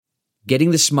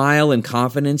Getting the smile and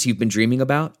confidence you've been dreaming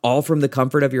about, all from the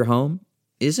comfort of your home,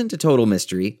 isn't a total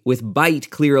mystery with Byte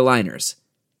clear aligners.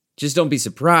 Just don't be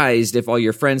surprised if all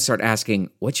your friends start asking,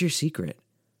 "What's your secret?"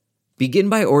 Begin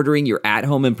by ordering your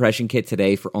at-home impression kit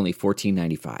today for only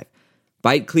 $14.95.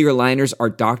 Byte clear aligners are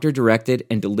doctor-directed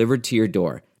and delivered to your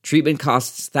door. Treatment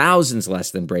costs thousands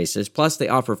less than braces, plus they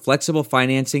offer flexible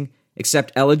financing,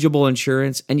 accept eligible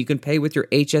insurance, and you can pay with your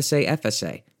HSA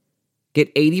FSA. Get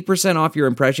 80% off your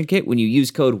impression kit when you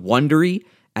use code WONDERY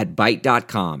at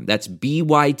Byte.com. That's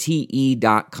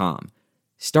BYTE.com.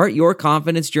 Start your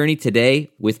confidence journey today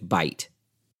with Byte.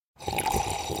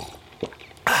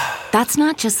 That's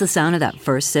not just the sound of that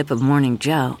first sip of Morning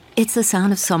Joe. It's the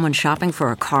sound of someone shopping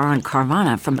for a car on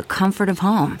Carvana from the comfort of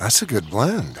home. That's a good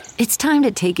blend. It's time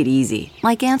to take it easy,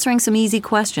 like answering some easy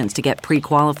questions to get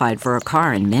pre-qualified for a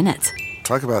car in minutes.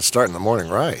 Talk about starting the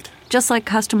morning right. Just like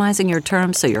customizing your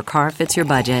terms so your car fits your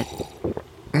budget.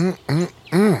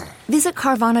 Visit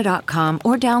Carvana.com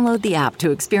or download the app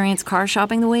to experience car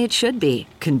shopping the way it should be.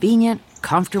 Convenient,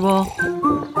 comfortable.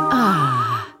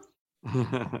 Ah.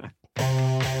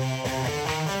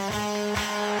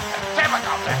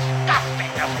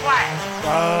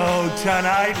 Oh,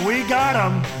 tonight we got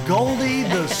them. Goldie,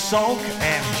 the Sulk,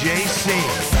 and JC.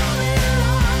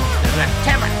 The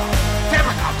typical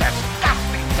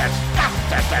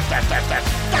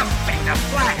disgusting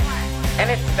display. And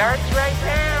it starts right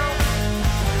now.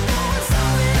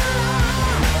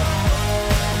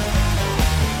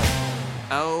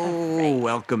 Oh,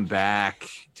 welcome back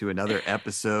to another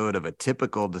episode of A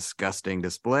Typical Disgusting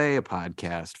Display, a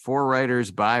podcast for writers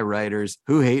by writers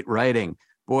who hate writing.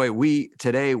 Boy,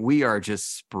 today we are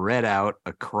just spread out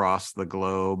across the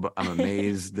globe. I'm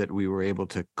amazed that we were able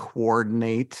to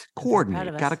coordinate.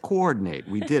 Got to coordinate.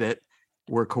 We did it.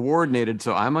 We're coordinated.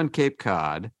 So I'm on Cape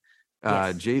Cod.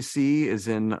 Yes. JC is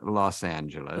in Los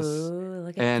Angeles. Ooh,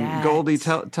 look at and that. Goldie,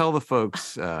 tell the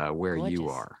folks where you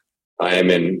are. I am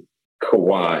in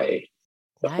Kauai,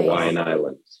 the Nice. Hawaiian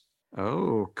Islands.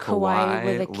 Oh, Kauai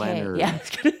with a K. Leonard. Yeah, I was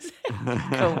gonna say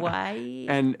Kauai.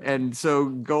 And so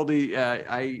Goldie,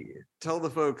 I tell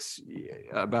the folks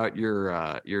about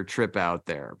your trip out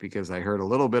there, because I heard a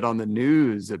little bit on the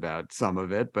news about some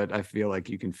of it, but I feel like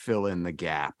you can fill in the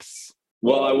gaps.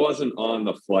 Well, I wasn't on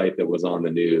the flight that was on the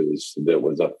news. That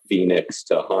was a Phoenix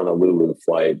to Honolulu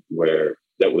flight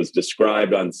that was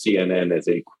described on CNN as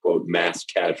a, quote, mass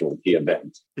casualty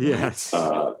event. Yes.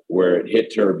 Where it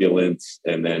hit turbulence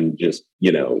and then just,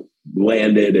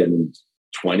 landed and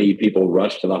 20 people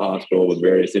rushed to the hospital with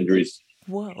various injuries.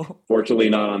 Whoa. Fortunately,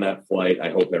 not on that flight.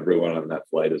 I hope everyone on that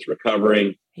flight is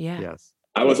recovering. Yeah. Yes.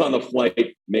 I was on the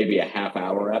flight maybe a half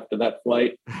hour after that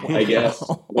flight, I guess,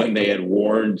 when they had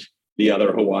warned the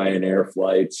other Hawaiian Air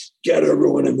flights, get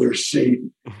everyone in their seat.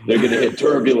 They're going to hit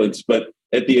turbulence. But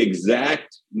at the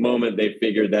exact moment they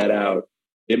figured that out,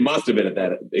 it must have been at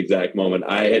that exact moment,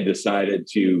 I had decided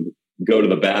to go to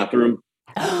the bathroom.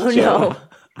 Oh, no.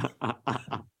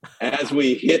 As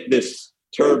we hit this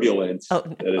turbulence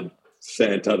that had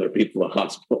sent other people to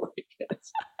hospital, I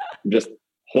guess, I'm just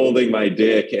holding my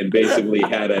dick and basically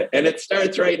had and it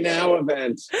starts right now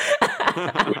event,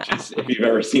 which is, if you've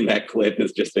ever seen that clip,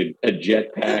 is just a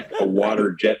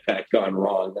water jetpack gone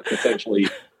wrong. That's essentially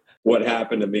what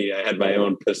happened to me. I had my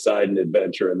own Poseidon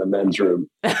adventure in the men's room.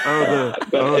 I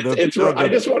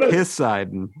just want to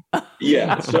Poseidon.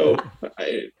 Yeah. So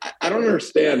I don't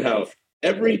understand how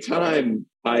every time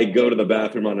I go to the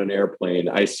bathroom on an airplane,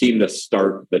 I seem to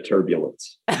start the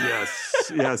turbulence.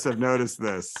 Yes, I've noticed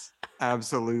this.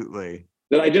 Absolutely.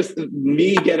 That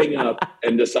me getting up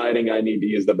and deciding I need to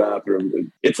use the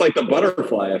bathroom, it's like the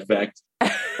butterfly effect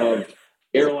of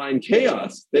airline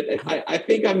chaos. That I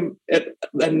think I'm at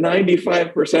a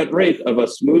 95% rate of a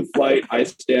smooth flight. I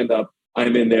stand up,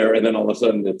 I'm in there, and then all of a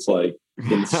sudden it's like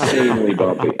insanely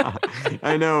bumpy.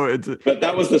 I know. But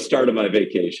that was the start of my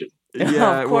vacation.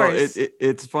 Yeah, Of well, course.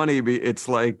 it's funny. It's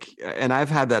like, and I've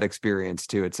had that experience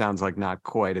too. It sounds like not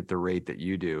quite at the rate that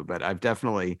you do, but I've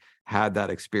definitely had that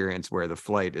experience where the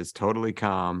flight is totally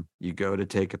calm. You go to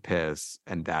take a piss,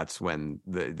 and that's when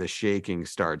the shaking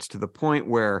starts, to the point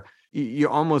where you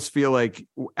almost feel like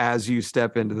as you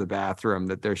step into the bathroom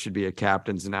that there should be a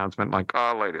captain's announcement like,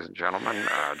 ladies and gentlemen,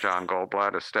 John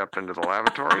Goldblatt has stepped into the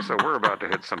lavatory, so we're about to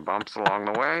hit some bumps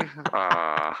along the way.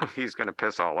 He's going to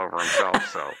piss all over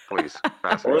himself, so please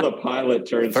fasten Or up. the pilot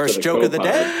turns First to the joke of the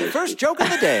co-pilot. day. First joke of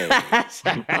the day.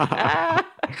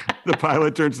 The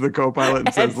pilot turns to the co-pilot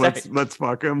and says, let's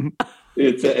fuck him.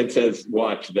 It says,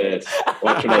 watch this.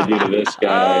 Watch what I do to this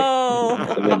guy. Oh.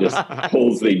 And then just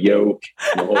pulls the yoke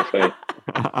and the whole thing.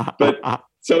 But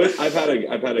I've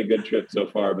had a good trip so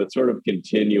far, but sort of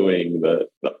continuing the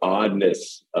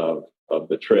oddness of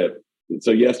the trip. And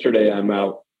so yesterday I'm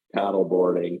out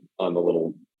paddleboarding on the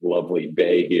little lovely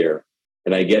bay here,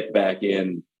 and I get back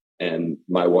in, and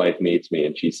my wife meets me,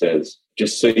 and she says,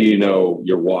 "Just so you know,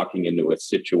 you're walking into a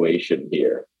situation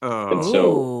here." Oh. And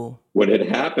so what had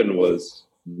happened was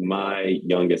my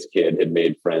youngest kid had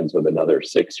made friends with another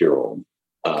 6-year-old.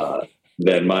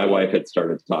 Then my wife had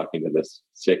started talking to this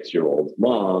 6-year-old's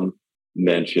mom,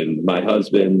 mentioned my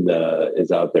husband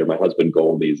is out there. My husband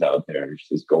Goldie's out there. And she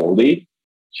says, "Goldie?"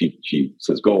 She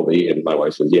says, "Goldie." And my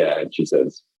wife says, "Yeah." And she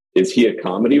says, "Is he a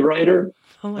comedy writer?"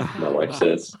 Oh my God. My wife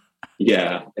says,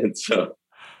 "Yeah." And so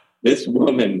this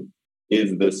woman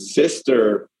is the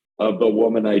sister of the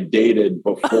woman I dated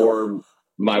before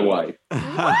my wife.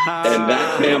 And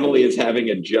that family is having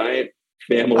a giant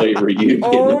family reunion.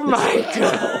 Oh my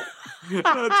God.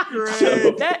 That's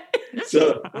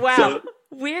great. Wow.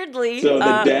 Weirdly. So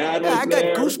the dad was I got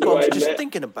there, goosebumps just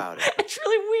thinking about it. It's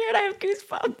really weird. I have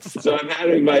goosebumps. So I'm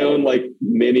having my own like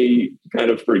mini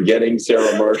kind of forgetting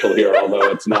Sarah Marshall here,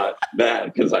 although it's not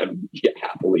that because I'm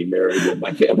happily married with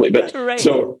my family. But Right.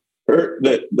 so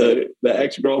the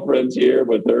ex-girlfriend's here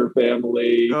with her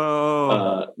family.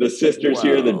 The sister's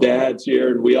here, the dad's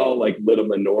here, and we all like lit a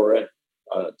menorah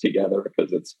together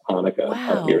because it's Hanukkah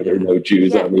out here. There are no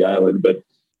Jews on the island, but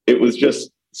it was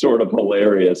just sort of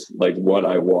hilarious, like what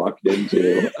I walked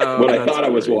into, what I thought I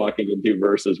was walking into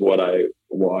versus what I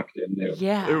walked into.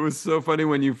 Yeah. It was so funny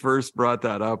when you first brought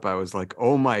that up. I was like,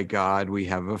 oh my God, we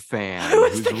have a fan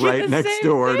who's right next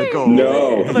door to Goldie.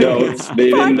 No, they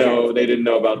didn't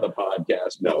know about the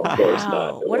podcast. No, of course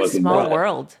not. What a small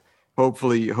world.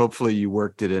 Hopefully you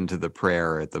worked it into the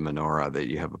prayer at the menorah that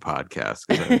you have a podcast,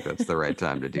 because I think that's the right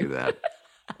time to do that.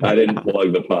 I didn't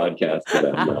plug the podcast to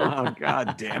them. No. Oh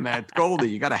God damn it, Goldie!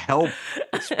 You got to help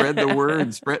spread the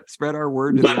word, spread our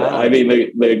word to But, the I mean,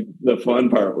 the fun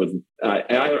part was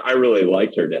I really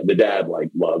liked her dad. The dad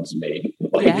like loves me.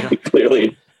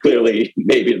 Clearly,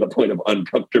 maybe to the point of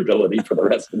uncomfortability for the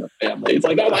rest of the family. It's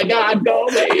like, oh my God,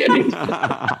 Goldie! And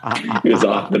he was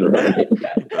off and running.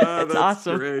 That's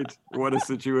awesome. Great! What a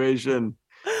situation.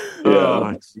 Yeah.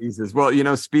 Oh Jesus! Well,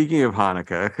 speaking of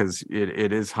Hanukkah, because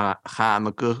it is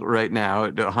Hanukkah right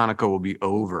now. Hanukkah will be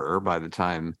over by the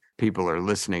time people are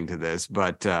listening to this,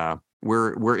 but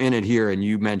we're in it here. And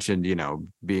you mentioned,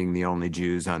 being the only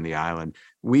Jews on the island.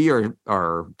 We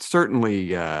are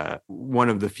certainly one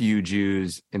of the few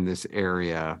Jews in this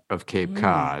area of Cape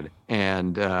Cod.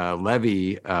 And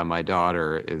Levy, my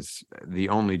daughter, is the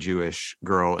only Jewish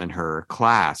girl in her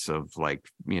class of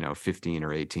 15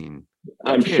 or 18.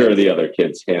 I'm sure the other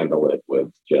kids handle it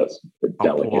with just the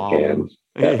delicate hand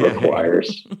that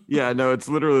requires. Yeah, no, it's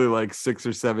literally like 6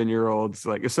 or 7 year olds.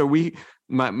 Like, so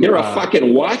you're a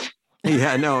fucking what?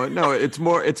 Yeah, no, it's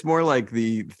more like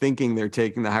the thinking they're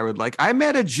taking the high road. Like, I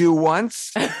met a Jew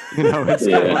once, it's kind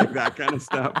of like that kind of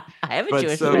stuff. I have a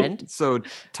Jewish friend. So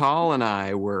Tal and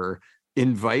I were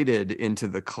invited into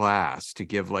the class to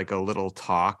give like a little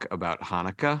talk about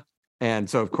Hanukkah. And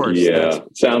so, of course,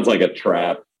 sounds like a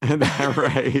trap.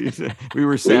 Right. We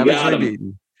were savagely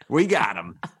beaten. We got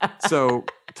him. So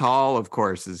Tal, of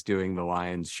course, is doing the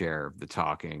lion's share of the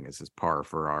talking as his par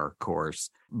for our course.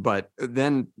 But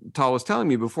then Tal was telling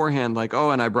me beforehand, like,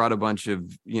 oh, and I brought a bunch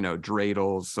of,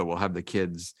 dreidels, so we'll have the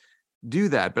kids do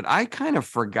that. But I kind of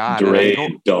forgot.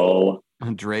 Dreidel.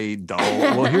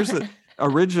 Well,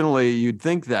 originally you'd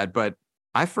think that, but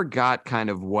I forgot kind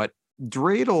of what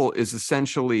dreidel is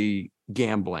essentially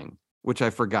gambling, which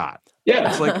I forgot.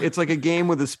 Yeah. It's like a game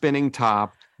with a spinning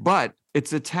top, but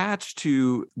it's attached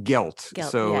to gelt.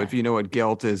 So if you know what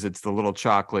gelt is, it's the little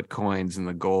chocolate coins and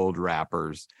the gold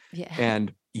wrappers. Yeah.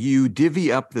 And you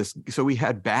divvy up this. So we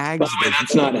had bags.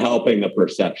 That's not helping the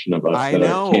perception of us. I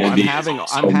know. I'm having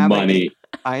money.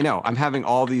 I know. I'm having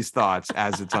all these thoughts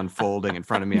as it's unfolding in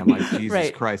front of me. I'm like,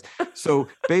 Jesus Christ. So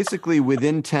basically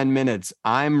within 10 minutes,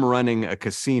 I'm running a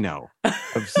casino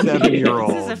of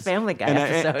 7-year-olds. This is a Family Guy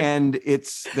episode. And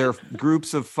there are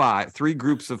groups of 5, 3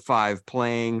 groups of 5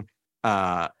 playing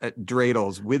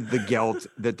dreidels with the gelt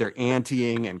that they're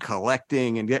anteing and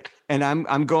collecting, and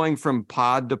I'm going from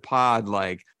pod to pod,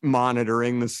 like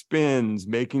monitoring the spins,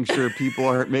 making sure people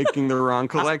aren't making the wrong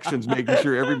collections, making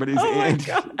sure everybody's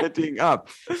anteing up,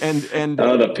 and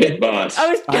the pit boss.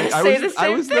 I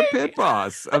was the pit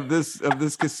boss of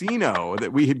this casino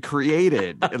that we had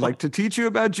created, like, to teach you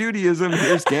about Judaism.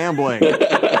 Here's gambling,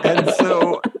 and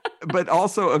so. But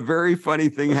also a very funny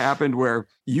thing happened where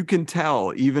you can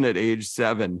tell, even at age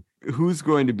 7, who's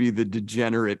going to be the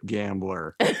degenerate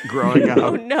gambler growing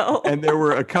up. No. And there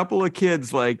were a couple of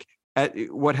kids, like,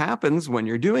 what happens when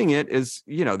you're doing it is,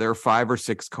 there are 5 or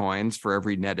 6 coins for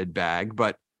every netted bag,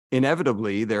 but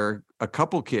inevitably there are a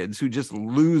couple kids who just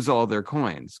lose all their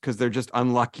coins because they're just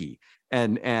unlucky.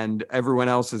 And everyone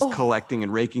else is collecting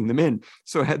and raking them in.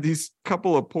 So I had these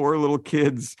couple of poor little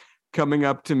kids coming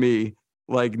up to me,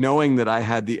 like knowing that I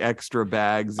had the extra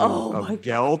bags of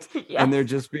gelt. Yeah. And they're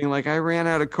just being like, I ran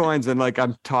out of coins. And like,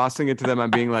 I'm tossing it to them.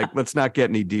 I'm being like, let's not get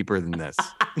any deeper than this.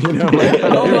 Oh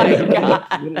my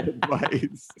God.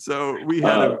 So we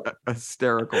had a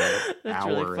hysterical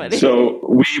hour. Really so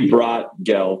we brought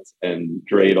gelt and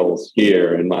dreidels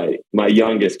here. And my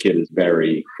youngest kid is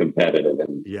very competitive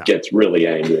and gets really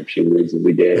angry if she loses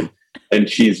the game. And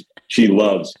she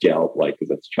loves gelt, like,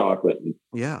 because it's chocolate. And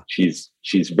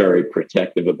she's very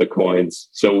protective of the coins.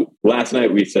 So last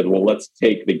night we said, well, let's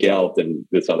take the gelt and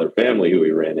this other family who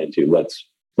we ran into, let's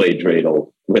play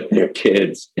dreidel with their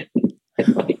kids.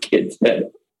 And my kid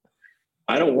said,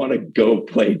 I don't want to go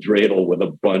play dreidel with a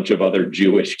bunch of other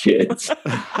Jewish kids.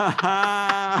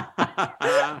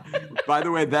 By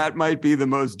the way, that might be the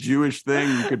most Jewish thing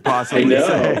you could possibly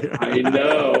say. I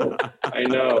know.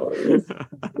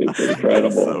 It's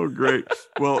incredible. So great.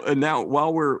 Well, and now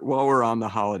while we're on the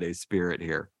holiday spirit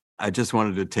here, I just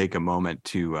wanted to take a moment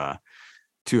to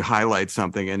highlight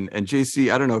something. And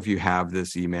JC, I don't know if you have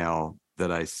this email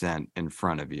that I sent in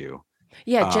front of you.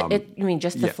 Yeah, you mean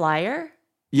just the flyer?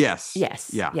 Yes.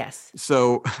 Yeah. Yes.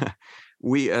 So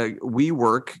we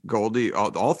work, Goldie,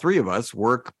 all 3 of us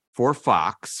work for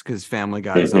Fox because Family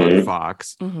Guy is on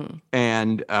Fox. Mm-hmm.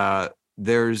 And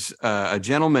there's a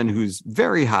gentleman who's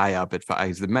very high up at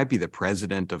Fox. It might be the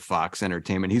president of Fox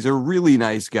Entertainment. He's a really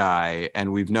nice guy,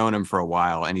 and we've known him for a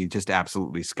while, and he just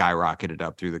absolutely skyrocketed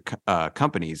up through the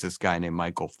companies, this guy named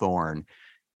Michael Thorne.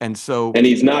 And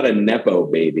he's not a Nepo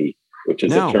baby, which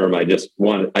is a term I just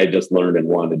learned and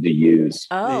wanted to use.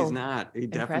 Oh, he's not. He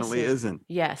definitely isn't.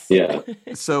 Yes. Yeah.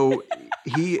 So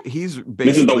he's basically.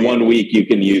 This is the 1 week you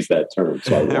can use that term.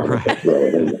 So I wanted to throw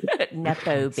it in there.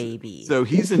 Nepo baby. So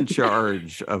he's in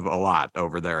charge of a lot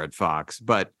over there at Fox.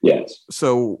 But yes.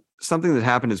 So something that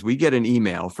happened is we get an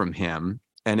email from him,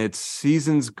 and it's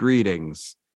season's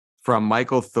greetings from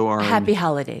Michael Thorne. Happy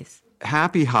holidays.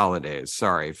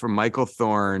 Sorry, from Michael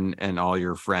Thorne and all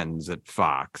your friends at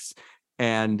Fox.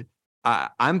 And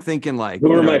I'm thinking, like,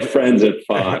 who are my friends at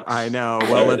Fox? I know.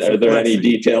 Well, are there any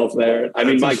details there? I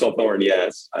mean, Michael Thorne,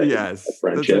 yes. Yes.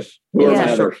 Friendship. Who are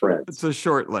my other friends? It's a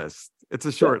short list.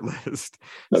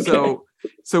 Okay.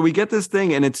 So we get this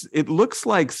thing, and it looks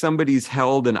like somebody's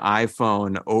held an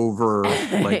iPhone over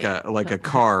like a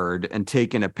card and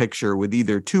taken a picture with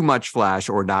either too much flash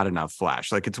or not enough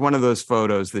flash. Like, it's one of those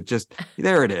photos that just,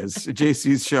 there it is.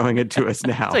 JC's showing it to us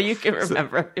now. So you can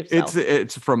remember yourself.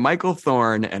 It's from Michael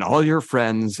Thorne and all your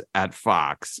friends at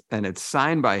Fox, and it's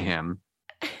signed by him.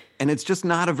 And it's just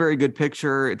not a very good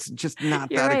picture. It's just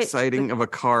not exciting of a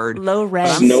card. Low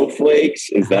res.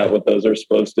 Snowflakes, is that what those are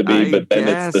supposed to be? But then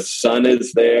it's the sun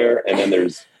is there, and then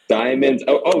there's diamonds.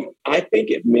 Oh, I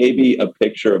think it may be a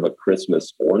picture of a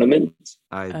Christmas ornament.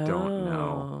 I don't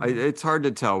know. It's hard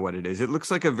to tell what it is. It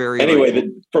looks like a very... Anyway,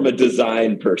 from a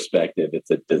design perspective, it's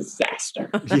a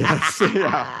disaster. Yes.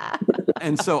 Yeah.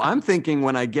 And so I'm thinking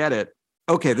when I get it,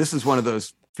 okay, this is one of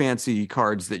those fancy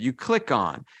cards that you click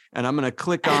on, and I'm going to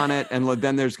click on it, and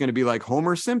then there's going to be like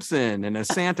Homer Simpson and a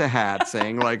Santa hat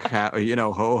saying like, ho,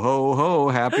 ho, ho,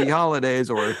 happy holidays,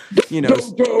 or,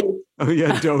 oh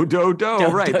yeah, do.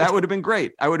 Right. That would have been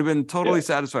great. I would have been totally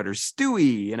satisfied. Or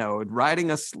Stewie,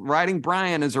 riding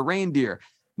Brian as a reindeer.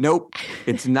 Nope.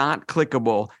 It's not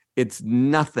clickable. It's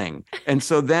nothing. And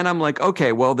so then I'm like,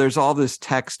 okay, well, there's all this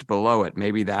text below it.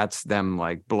 Maybe that's them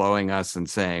like blowing us and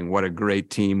saying what a great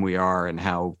team we are and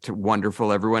how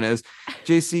wonderful everyone is.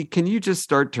 JC, can you just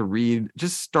start to read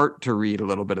a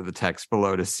little bit of the text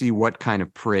below to see what kind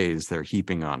of praise they're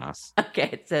heaping on us? Okay,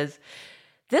 it says,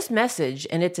 this message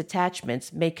and its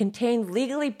attachments may contain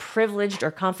legally privileged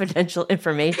or confidential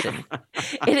information.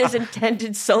 It is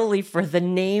intended solely for the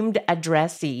named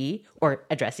addressee or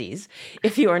addressees.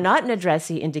 If you are not an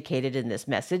addressee indicated in this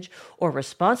message or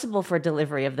responsible for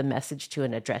delivery of the message to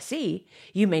an addressee,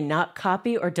 you may not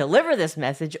copy or deliver this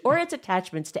message or its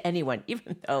attachments to anyone,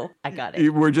 even though I got it.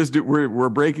 We're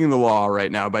breaking the law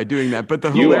right now by doing that. But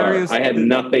the hilarious... I had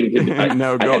nothing to do. I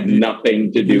had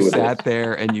nothing to do with it. You sat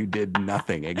there and you did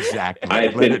nothing. Exactly.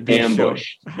 I've been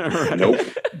ambushed. Right. Nope.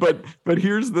 But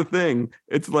here's the thing.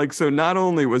 It's like, so not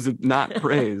only was it not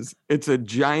praise, it's a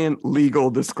giant legal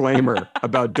disclaimer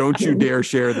about don't you dare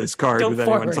share this card with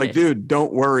anyone. It's like, dude,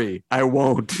 don't worry. I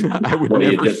won't. I would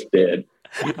never. You just did.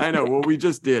 I know. Well, we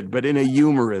just did, but in a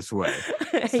humorous way.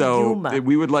 So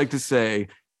we would like to say,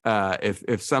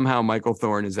 if somehow Michael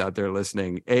Thorne is out there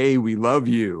listening, A, we love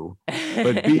you,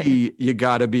 but B, you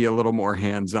got to be a little more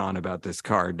hands-on about this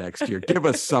card next year. Give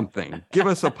us something. Give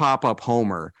us a pop-up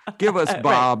Homer. Give us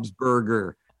Bob's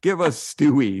Burger. Give us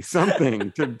Stewie,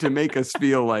 something to make us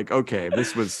feel like, okay,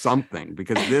 this was something,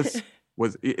 because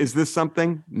is this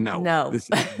something? No. This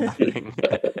is nothing.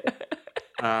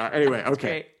 Anyway,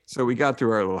 okay. So we got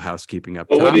through our little housekeeping up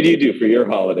top. Well, what did you do for your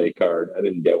holiday card? I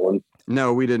didn't get one.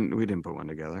 No, we didn't put one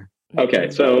together. Okay.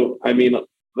 So, I mean,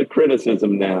 the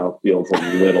criticism now feels a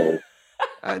little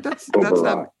that's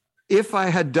not. If I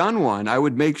had done one, I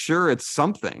would make sure it's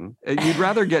something. You'd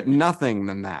rather get nothing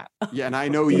than that. Yeah, and I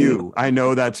know you. I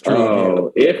know that's true.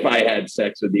 Oh, if I had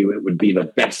sex with you, it would be the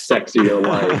best sex of your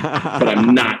life. But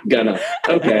I'm not gonna.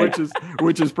 Okay,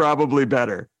 which is probably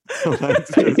better.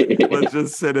 Let's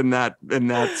just sit in that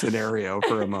scenario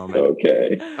for a moment.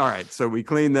 Okay. All right. So we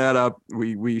cleaned that up.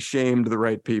 We shamed the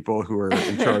right people who are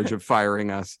in charge of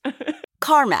firing us.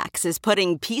 CarMax is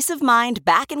putting peace of mind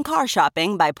back in car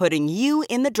shopping by putting you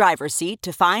in the driver's seat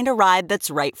to find a ride that's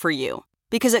right for you.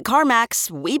 Because at CarMax,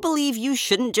 we believe you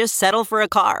shouldn't just settle for a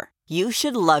car. You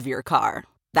should love your car.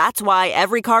 That's why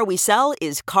every car we sell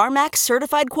is CarMax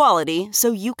certified quality,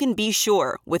 so you can be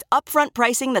sure with upfront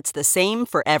pricing that's the same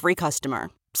for every customer.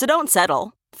 So don't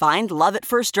settle. Find love at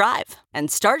first drive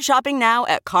and start shopping now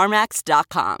at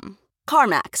CarMax.com.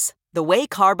 CarMax, the way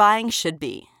car buying should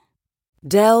be.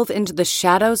 Delve into the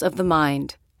shadows of the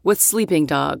mind with Sleeping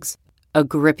Dogs, a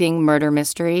gripping murder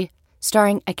mystery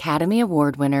starring Academy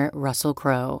Award winner Russell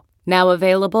Crowe. Now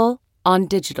available on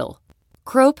digital.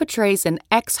 Crowe portrays an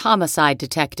ex-homicide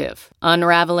detective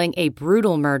unraveling a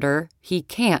brutal murder he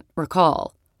can't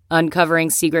recall. Uncovering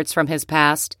secrets from his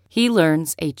past, he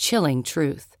learns a chilling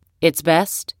truth. It's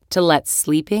best to let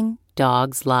sleeping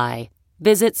dogs lie.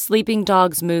 Visit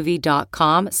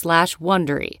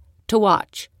sleepingdogsmovie.com/Wondery to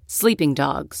watch Sleeping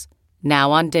Dogs,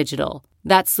 now on digital.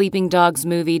 That's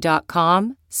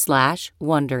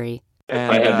sleepingdogsmovie.com/Wondery. I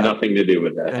had nothing to do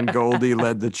with that. And Goldie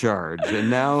led the charge. And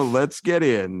now let's get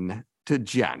in to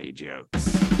Johnny Jokes.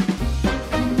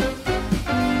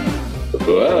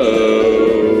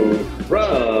 Whoa.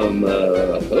 From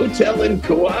a hotel in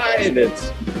Kauai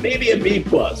that's maybe a B+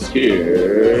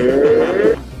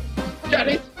 here.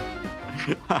 Johnny.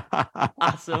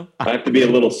 Awesome. I have to be a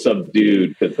little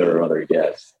subdued because there are other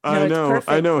guests. I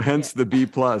know. Hence the B+.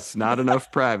 Not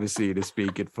enough privacy to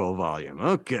speak at full volume.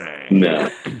 Okay. No.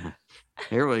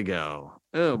 Here we go.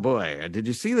 Oh boy, did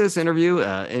you see this interview?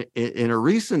 In a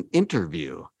recent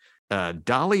interview,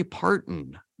 Dolly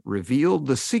Parton revealed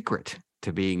the secret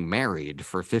to being married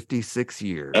for 56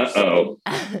 years. Uh-oh.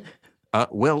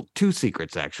 Well, two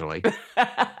secrets actually.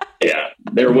 Yeah,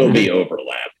 there will be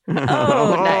overlap.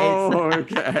 Oh, nice.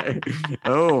 Okay.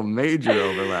 Oh, major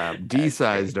overlap.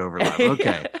 D-sized overlap.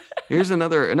 Okay. Here's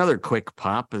another quick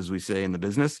pop, as we say in the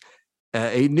business.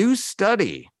 A new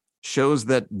study shows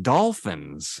that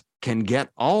dolphins can get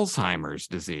Alzheimer's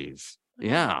disease.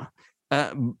 Yeah.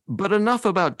 But enough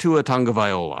about Tua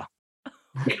Tagovailoa.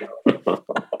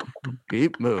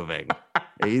 Keep moving.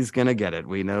 He's going to get it.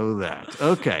 We know that.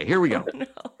 Okay, here we go. Oh, no.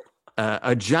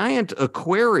 A giant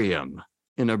aquarium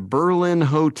in a Berlin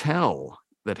hotel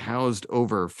that housed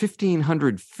over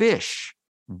 1,500 fish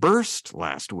burst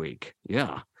last week.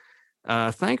 Yeah.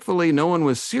 Thankfully, no one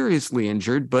was seriously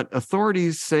injured, but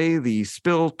authorities say the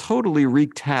spill totally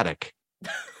wreaked haddock.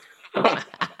 I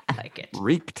like it.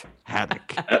 Wreaked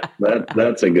haddock.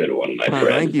 That's a good one, my friend.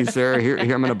 Thank you, sir. Here I'm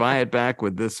going to buy it back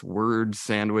with this word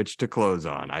sandwich to close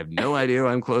on. I have no idea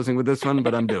why I'm closing with this one,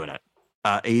 but I'm doing it.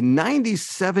 A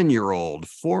 97-year-old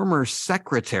former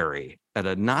secretary at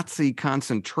a Nazi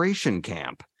concentration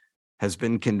camp has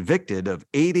been convicted of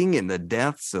aiding in the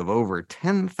deaths of over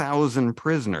 10,000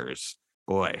 prisoners.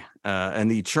 Boy,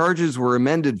 and the charges were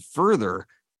amended further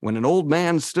when an old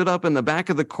man stood up in the back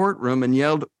of the courtroom and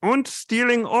yelled, "Und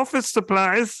stealing office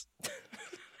supplies."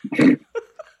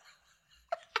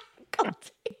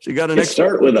 She got an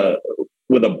start with a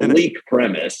bleak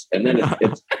premise, and then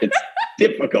it's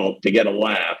difficult to get a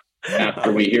laugh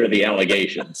after we hear the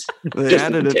allegations.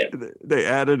 They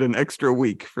added an extra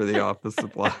week for the office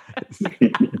supplies.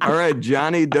 All right,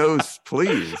 Johnny Dose,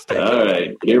 please. All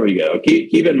right, here we go.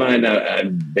 Keep in mind,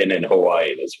 I've been in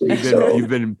Hawaii this week. You've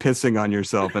been pissing on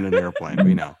yourself in an airplane.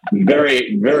 We know.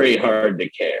 Very, very hard to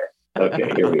care.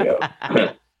 Okay, here we go.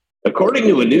 According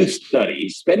to a new study,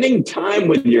 spending time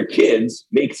with your kids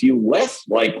makes you less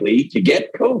likely to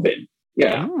get COVID.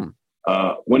 Yeah.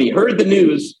 When he heard the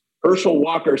news, Herschel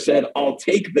Walker said, "I'll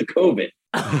take the COVID."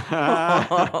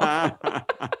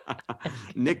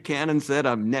 Nick Cannon said,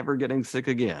 "I'm never getting sick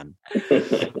again."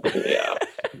 Yeah.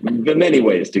 There are many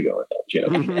ways to go with that.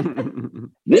 joke.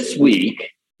 This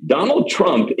week, Donald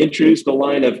Trump introduced a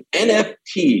line of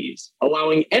NFTs,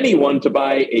 allowing anyone to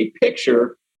buy a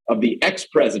picture of the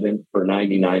ex-president for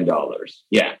 $99.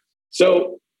 Yeah.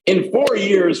 So in 4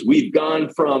 years, we've gone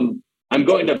from I'm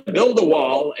going to build a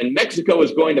wall and Mexico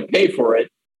is going to pay for it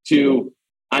to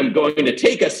I'm going to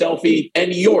take a selfie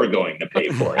and you're going to pay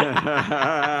for it.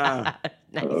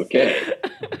 Nice. Okay.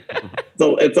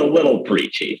 So it's a little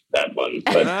preachy, that one.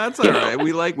 But that's all right.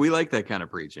 We like that kind of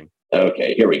preaching.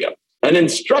 Okay, here we go. An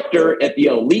instructor at the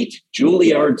elite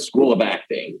Juilliard School of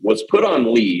Acting was put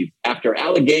on leave after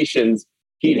allegations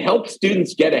he'd help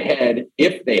students get ahead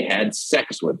if they had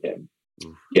sex with him.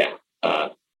 Yeah.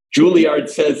 Juilliard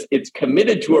says it's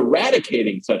committed to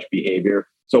eradicating such behavior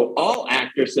so all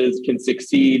actresses can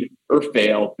succeed or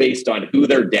fail based on who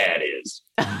their dad is.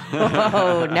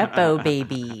 Oh, Nepo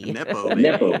baby.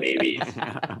 Nepo babies.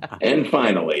 And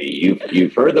finally,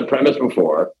 you've heard the premise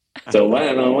before. So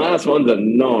the last one's a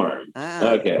norm.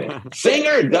 Okay.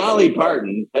 Singer Dolly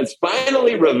Parton has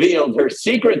finally revealed her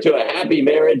secret to a happy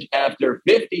marriage after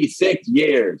 56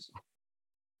 years.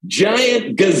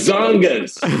 Giant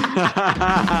gazongas.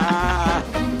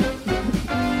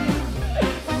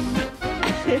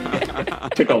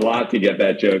 Took a lot to get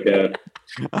that joke out.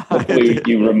 Hopefully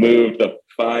you removed the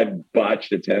 5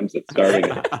 botched attempts at starting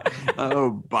it.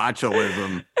 Oh,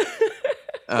 botulism.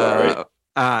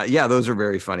 Yeah, those are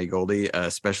very funny, Goldie,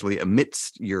 especially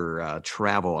amidst your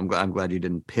travel. I'm glad you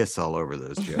didn't piss all over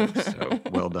those jokes. So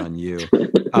well done, you.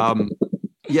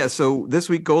 Yeah, so this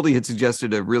week, Goldie had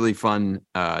suggested a really fun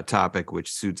topic,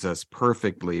 which suits us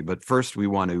perfectly. But first, we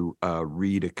want to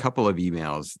read a couple of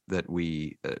emails that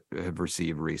we have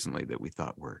received recently that we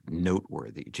thought were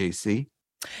noteworthy. JC?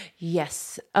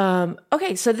 Yes.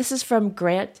 Okay, so this is from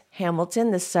Grant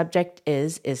Hamilton. The subject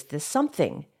is this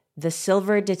something? The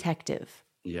Silver Detective.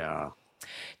 Yeah.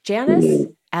 Janice,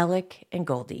 Alec, and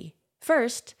Goldie.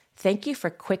 First, thank you for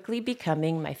quickly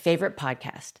becoming my favorite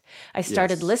podcast. I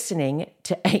started listening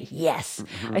to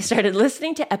I started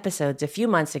listening to episodes a few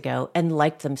months ago and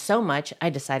liked them so much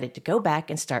I decided to go back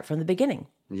and start from the beginning.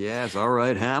 Yes, all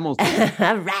right, Hamilton.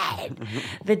 All right.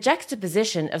 The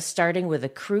juxtaposition of starting with a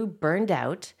crew burned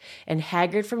out and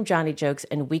haggard from Johnny jokes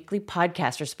and weekly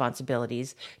podcast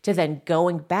responsibilities to then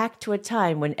going back to a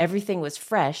time when everything was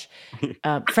fresh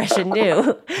and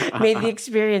new made the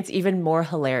experience even more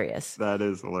hilarious. That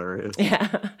is hilarious.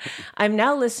 Yeah. I'm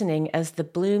now listening as the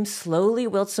bloom slowly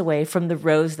wilts away from the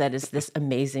rose that is this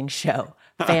amazing show.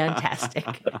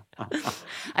 Fantastic.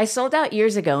 I sold out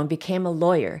years ago and became a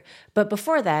lawyer, but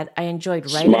before that, I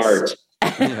enjoyed writing. Smart.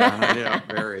 Yeah,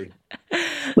 very.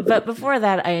 But before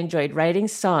that, I enjoyed writing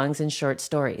songs and short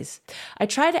stories. I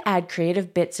try to add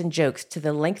creative bits and jokes to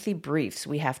the lengthy briefs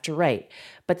we have to write,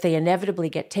 but they inevitably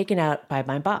get taken out by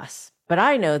my boss. But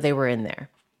I know they were in there.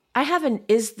 I have an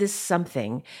Is This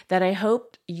Something that I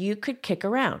hoped you could kick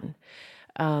around.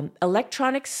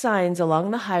 Electronic signs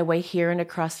along the highway here and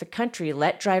across the country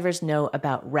let drivers know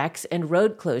about wrecks and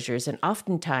road closures, and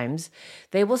oftentimes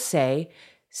they will say,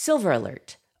 Silver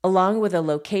Alert, along with a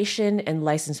location and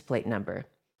license plate number.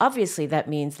 Obviously, that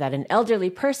means that an elderly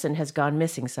person has gone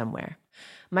missing somewhere.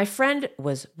 My friend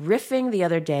was riffing the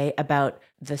other day about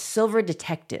the Silver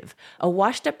Detective, a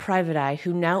washed-up private eye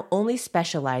who now only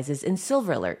specializes in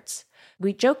silver alerts.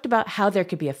 We joked about how there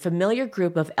could be a familiar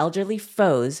group of elderly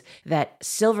foes that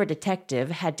Silver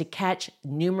Detective had to catch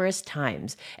numerous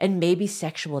times, and maybe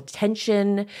sexual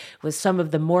tension with some of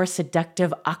the more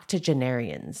seductive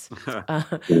octogenarians.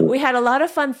 We had a lot of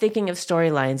fun thinking of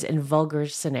storylines and vulgar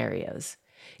scenarios.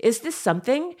 Is this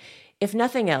something? If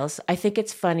nothing else, I think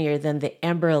it's funnier than the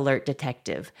Amber Alert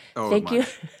Detective. Thank you.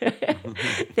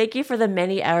 Thank you for the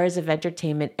many hours of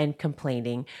entertainment and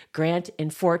complaining. Grant in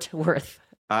Fort Worth.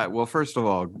 Well, first of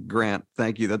all, Grant,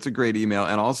 thank you. That's a great email.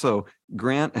 And also,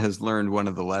 Grant has learned one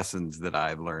of the lessons that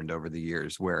I've learned over the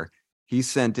years, where he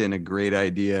sent in a great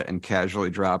idea and casually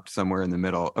dropped somewhere in the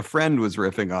middle. A friend was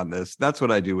riffing on this. That's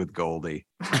what I do with Goldie.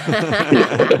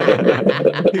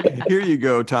 Here you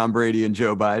go, Tom Brady and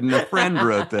Joe Biden. A friend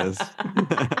wrote this.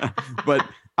 But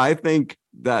I think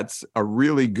that's a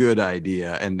really good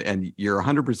idea. And you're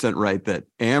 100% right that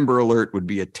Amber Alert would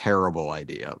be a terrible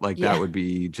idea. Like that would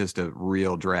be just a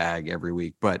real drag every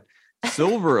week. But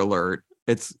Silver Alert,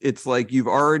 it's like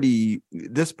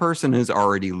this person has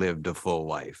already lived a full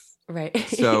life. Right.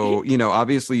 So,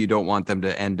 obviously you don't want them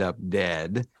to end up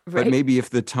dead, but maybe if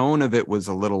the tone of it was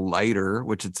a little lighter,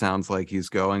 which it sounds like he's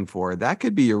going for, that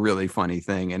could be a really funny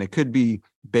thing. And it could be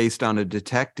based on a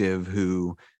detective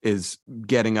who is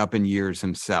getting up in years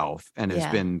himself and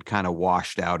has been kind of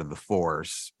washed out of the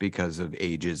force because of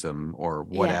ageism or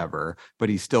whatever, but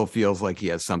he still feels like he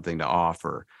has something to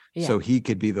offer. Yeah. So he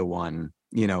could be the one,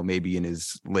 maybe in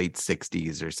his late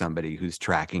 60s or somebody who's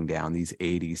tracking down these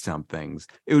 80 somethings.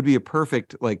 It would be a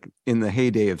perfect, like in the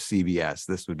heyday of CBS,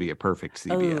 this would be a perfect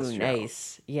CBS show.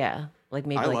 Nice. Yeah. Like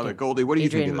maybe I love it. Goldie, what do you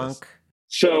think of this?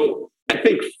 So I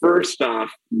think first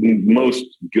off, most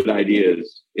good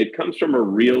ideas, it comes from a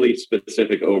really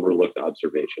specific overlooked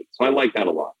observation. So I like that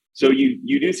a lot. So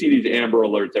you do see these Amber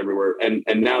Alerts everywhere. And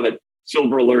now that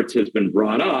Silver Alerts has been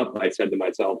brought up, I said to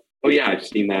myself, oh yeah, I've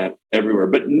seen that everywhere,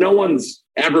 but no one's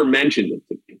ever mentioned it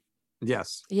to me.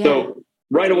 Yes. Yeah. So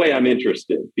right away I'm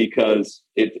interested because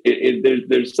there's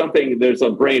a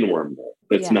brainworm there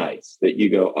that's nice that you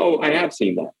go, oh, I have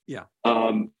seen that. Yeah.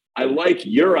 I like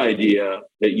your idea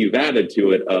that you've added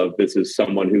to it of this is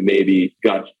someone who maybe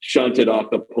got shunted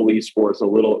off the police force a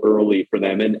little early for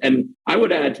them. And I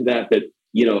would add to that,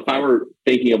 if I were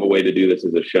thinking of a way to do this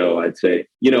as a show, I'd say,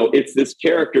 it's this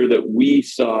character that we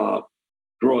saw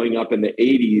growing up in the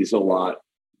 80s a lot,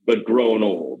 but grown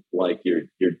old, like your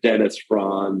Dennis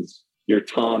Franz, your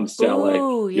Tom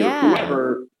Selleck, your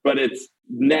whoever, but it's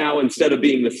now instead of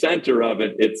being the center of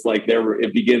it, it's like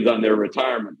it begins on their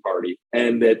retirement party.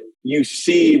 And that you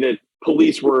see that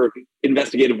police work,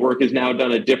 investigative work is now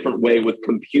done a different way with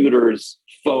computers,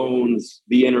 phones,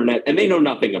 the internet, and they know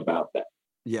nothing about that.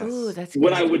 Yes. Ooh, that's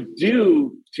what I would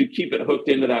do to keep it hooked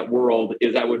into that world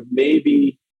is I would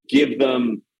maybe give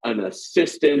them an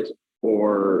assistant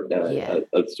or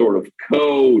a sort of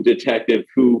co-detective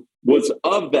who was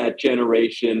of that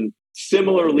generation,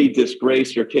 similarly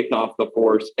disgraced or kicked off the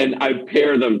force, and I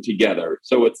pair them together.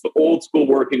 So it's the old school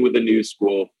working with the new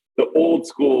school, the old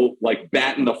school like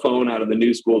batting the phone out of the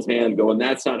new school's hand going,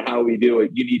 that's not how we do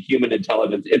it. You need human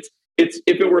intelligence. It's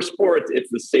if it were sports, it's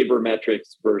the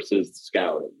sabermetrics versus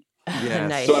scouting. Yeah.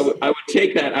 Nice. So I would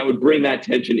take that, I would bring that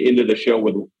tension into the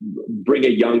show, bring a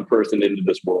young person into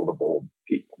this world of old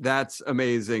people. That's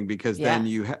amazing because then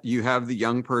you have the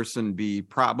young person be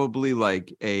probably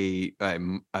like a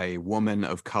woman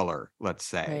of color, let's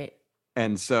say. Right.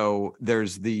 And so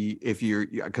there's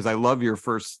because I love your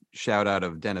first shout out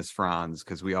of Dennis Franz,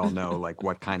 because we all know like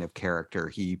what kind of character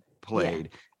he played.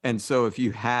 Yeah. And so if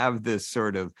you have this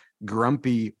sort of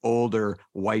grumpy older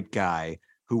white guy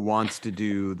who wants to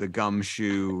do the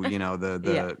gumshoe,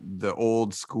 the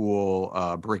old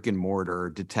school brick and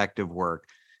mortar detective work,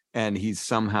 and he's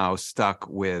somehow stuck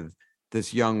with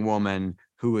this young woman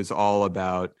who is all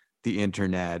about the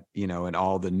internet, and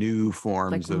all the new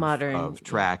forms like of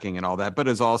tracking and all that, but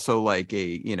is also like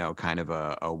a, kind of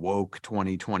a woke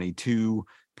 2022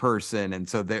 person. And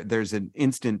so there's an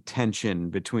instant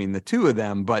tension between the two of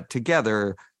them, but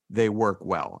together they work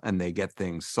well and they get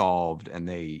things solved and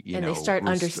they start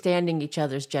understanding each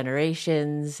other's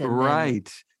generations. And right.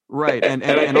 And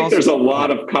I think also, there's a lot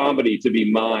of comedy to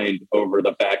be mined over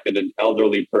the fact that an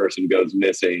elderly person goes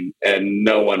missing and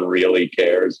no one really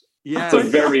cares. Yes. It's a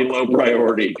very low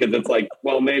priority because it's like,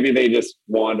 well, maybe they just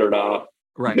wandered off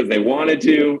because they wanted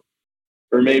to,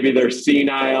 or maybe they're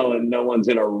senile and no one's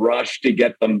in a rush to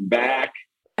get them back.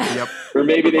 Yep. Or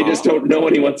maybe they just don't know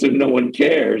anyone, so no one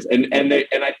cares. And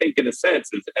I think in a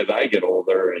sense, as I get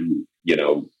older and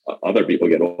other people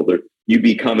get older, you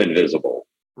become invisible.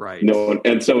 Right.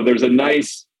 And so there's a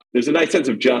nice sense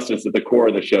of justice at the core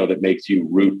of the show that makes you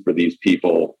root for these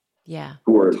people. Yeah.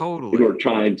 Who are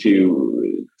trying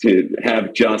to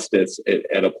have justice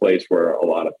at a place where a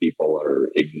lot of people are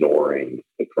ignoring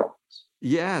the crimes.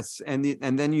 Yes, and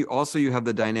then you have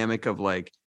the dynamic of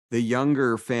like the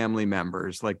younger family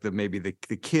members, like maybe the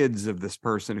kids of this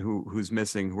person who's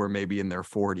missing, who are maybe in their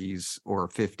 40s or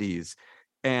 50s,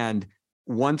 and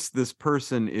once this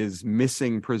person is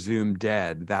missing, presumed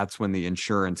dead, that's when the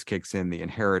insurance kicks in, the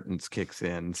inheritance kicks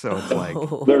in. So it's like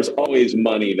there's always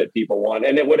money that people want,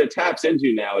 and what it taps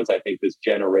into now is I think this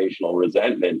generational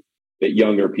resentment that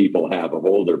younger people have of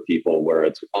older people, where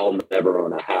it's I'll never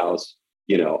own a house.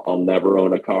 I'll never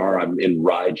own a car. I'm in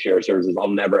rideshare services. I'll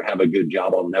never have a good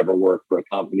job. I'll never work for a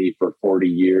company for 40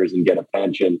 years and get a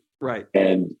pension. Right.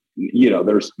 And,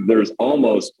 there's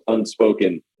almost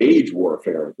unspoken age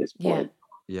warfare at this point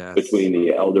between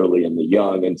the elderly and the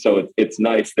young. And so it's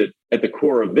nice that at the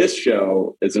core of this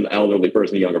show is an elderly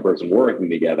person, a younger person working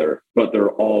together, but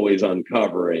they're always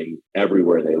uncovering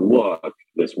everywhere they look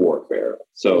this warfare.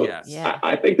 So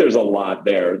I think there's a lot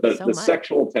there. The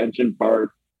sexual tension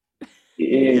part,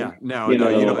 Yeah, no, you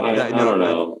don't. I don't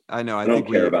know. I know. I don't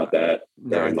care about that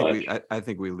very much. I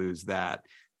think we lose that,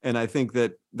 and I think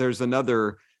that there's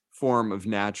another form of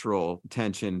natural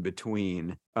tension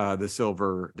between the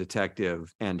silver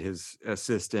detective and his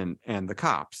assistant and the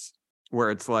cops, where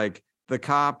it's like the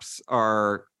cops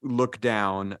are look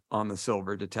down on the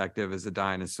silver detective as a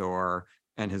dinosaur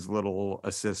and his little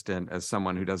assistant as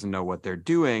someone who doesn't know what they're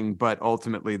doing, but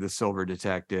ultimately the silver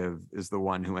detective is the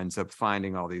one who ends up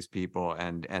finding all these people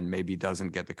and maybe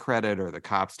doesn't get the credit, or the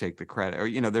cops take the credit,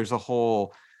 or there's a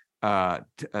whole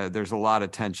there's a lot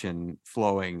of tension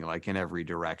flowing like in every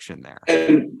direction there.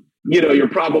 And you're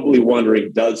probably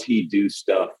wondering, does he do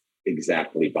stuff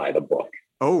exactly by the book?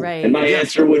 Oh, right. And my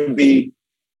answer would be,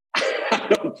 I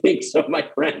don't think so, my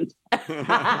friend.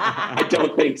 I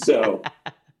don't think so.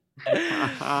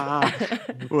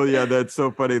 Well, yeah, that's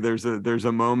so funny. There's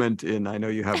a moment in, I know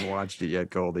you haven't watched it yet,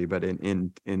 Goldie, but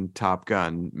in Top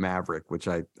Gun Maverick, which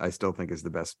I still think is the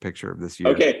best picture of this year.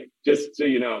 Okay, just so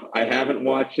you know, I haven't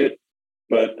watched it,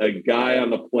 but a guy on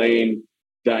the plane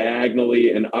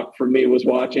diagonally and up from me was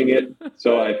watching it,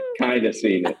 so I've kind of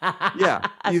seen it. Yeah,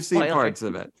 you've seen parts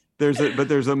of it.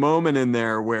 There's a moment in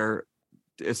there where,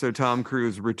 so Tom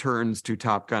Cruise returns to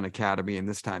Top Gun Academy, and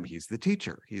this time he's the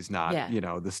teacher. He's not,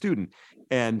 the student.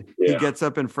 And he gets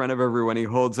up in front of everyone. He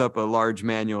holds up a large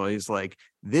manual. He's like,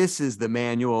 "This is the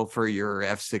manual for your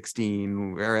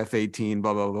F-16 or F-18,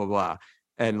 blah, blah, blah, blah.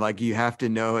 And like, you have to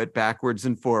know it backwards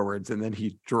and forwards." And then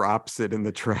he drops it in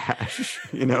the trash.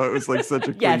 It was like such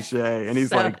a cliche. And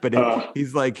he's like, but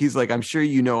he's like, "I'm sure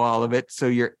you know all of it, so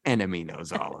your enemy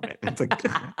knows all of it." It's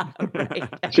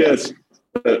like, just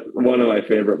one of my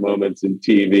favorite moments in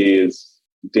TV is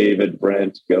David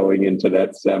Brent going into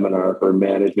that seminar for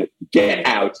management. Get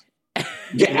out.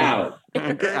 Get out.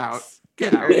 Get out.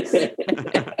 Get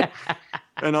out.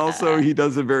 And also he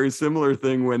does a very similar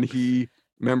thing when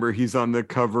he's on the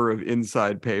cover of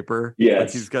Inside Paper. Yes.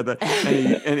 Like he's got that,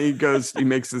 and he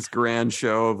makes this grand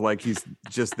show of like he's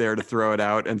just there to throw it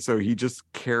out, and so he just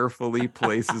carefully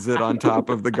places it on top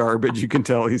of the garbage. You can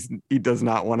tell he does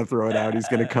not want to throw it out. He's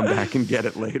going to come back and get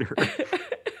it later.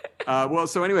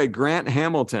 So anyway, Grant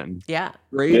Hamilton. Yeah.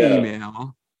 Great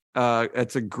email.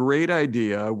 It's a great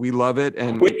idea. We love it.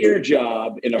 And quit your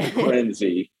job in a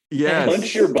frenzy. Yes.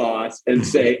 Punch your boss and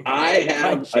say, "I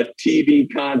have a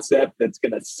TV concept that's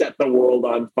going to set the world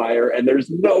on fire, and there's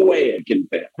no way it can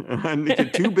fail."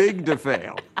 It's too big to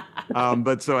fail.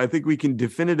 But so I think we can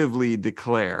definitively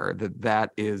declare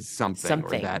that is something.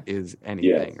 Or that is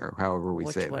anything, or however we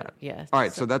say that. Yes. All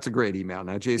right. So that's a great email.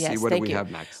 Now, JC, what do we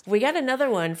have next? We got another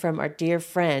one from our dear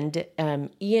friend,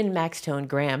 Ian Maxtone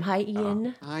Graham. Hi,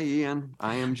 Ian. Hi, Ian.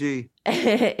 IMG.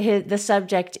 The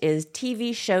subject is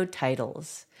TV show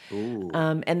titles. Ooh.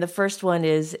 And the first one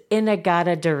is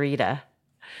In-A-Gadda-Da-Rita.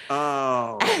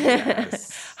 Oh,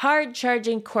 yes.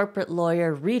 Hard-charging corporate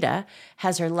lawyer Rita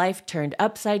has her life turned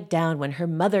upside down when her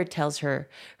mother tells her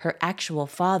her actual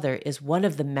father is one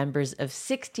of the members of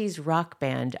 60s rock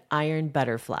band Iron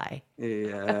Butterfly.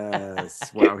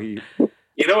 Yes. Wow. You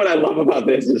know what I love about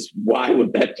this is, why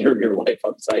would that turn your life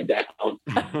upside down?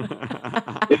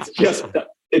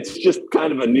 It's just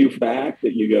kind of a new fact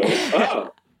that you go,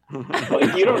 oh.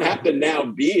 Like, you don't have to now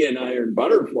be an Iron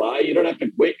Butterfly. You don't have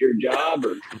to quit your job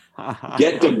or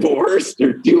get divorced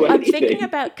or do anything. I'm thinking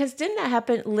about, because didn't that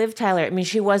happen? Liv Tyler, I mean,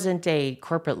 she wasn't a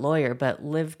corporate lawyer, but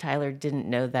Liv Tyler didn't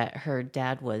know that her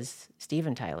dad was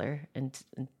Steven Tyler.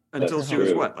 Until she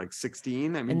was what, like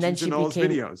 16? I mean, and then she's in all his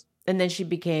videos. And then she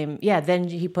became, then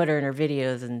he put her in her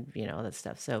videos and, all that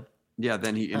stuff. So. Yeah,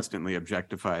 then he instantly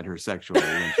objectified her sexually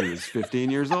when she was 15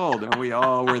 years old, and we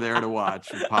all were there to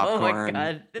watch with popcorn. Oh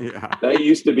my God! Yeah, that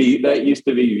used to be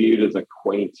viewed as a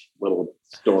quaint little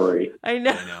story. I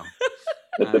know.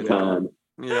 At the time.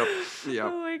 Yep.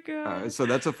 Oh my God! So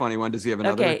that's a funny one. Does he have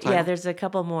another? Okay, title? Yeah. There's a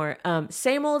couple more.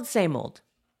 Same old, same old.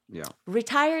 Yeah.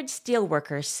 Retired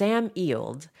steelworker Sam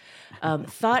Eold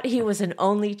thought he was an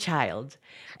only child,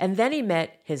 and then he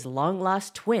met his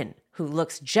long-lost twin, who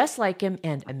looks just like him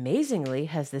and amazingly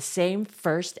has the same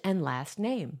first and last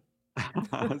name.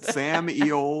 Sam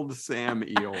Eold.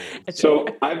 So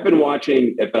I've been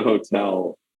watching at the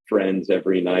hotel Friends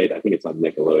every night. I think it's on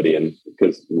Nickelodeon,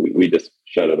 because we just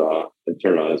shut it off and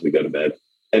turn it on as we go to bed.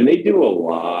 And they do a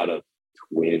lot of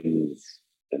twins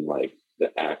and like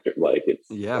the actor, like it's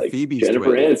like Phoebe's Jennifer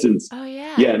twin. Aniston's. Oh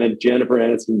yeah. Yeah, and then Jennifer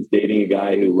Aniston's dating a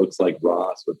guy who looks like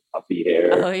Ross with puffy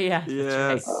hair. Oh yeah.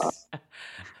 Yes.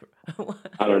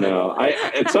 I don't know. I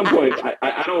at some point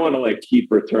I don't want to like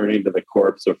keep returning to the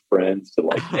corpse of Friends to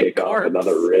like take off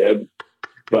another rib,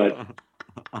 but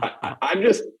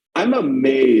I'm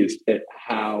amazed at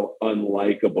how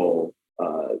unlikable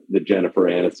the Jennifer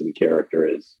Aniston character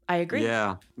is. I agree.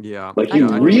 Yeah. Like you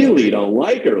really don't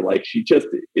like her. Like she just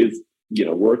is,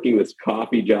 working this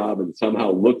coffee job and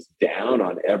somehow looks down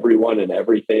on everyone and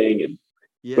everything. And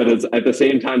but it's at the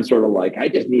same time sort of like, I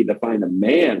just need to find a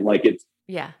man. Like it's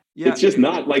just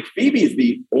not like Phoebe's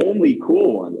the only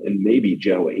cool one, and maybe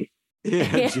Joey.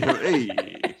 Yeah, Joey.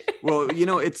 Well,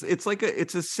 it's like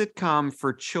it's a sitcom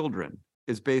for children.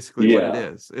 Is basically what it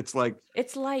is. It's like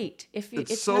it's light.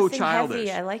 It's so nothing childish.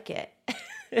 Heavy, I like it.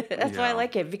 That's why I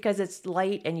like it, because it's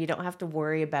light and you don't have to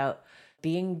worry about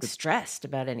being stressed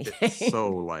about anything. It's so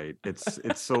light.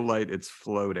 It's so light. It's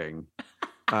floating.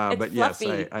 But yes,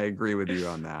 I agree with you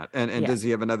on that. And does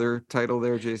he have another title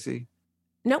there, JC?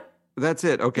 Nope. That's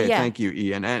it. Okay, thank you,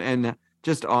 Ian. And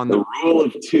just on the rule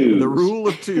of twos. The rule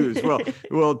of twos.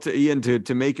 Well, to Ian,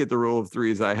 to make it the rule of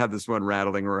threes, I have this one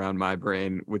rattling around my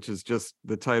brain, which is just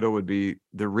the title would be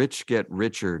 "The Rich Get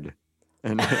Richard,"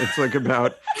 and it's like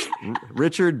about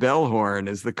Richard Bellhorn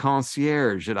is the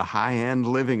concierge at a high-end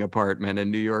living apartment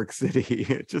in New York City.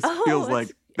 It just feels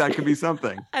like that could be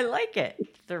something. I like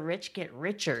it. The rich get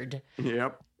Richard.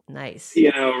 Yep. Nice.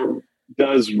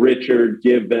 Does Richard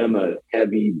give them a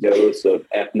heavy dose of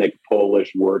ethnic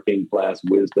Polish working class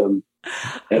wisdom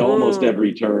at almost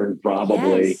every turn?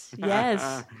 Probably.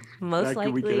 Yes. Most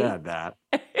likely. We could add that.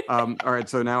 All right.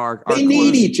 So now our they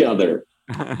need each other.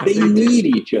 They need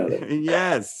each other.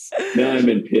 Yes. Now I'm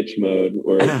in pitch mode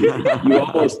where you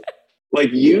almost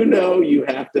like you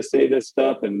have to say this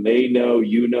stuff, and they know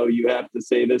you have to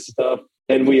say this stuff,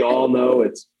 and we all know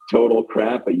it's total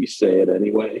crap, but you say it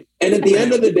anyway. And at the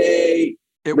end of the day,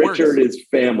 Richard is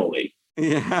family.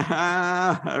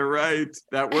 Yeah, right.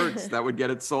 That works. That would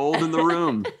get it sold in the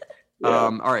room.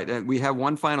 All right. And we have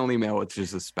one final email, which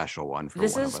is a special one.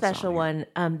 This is a special one.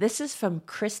 This is from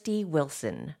Christy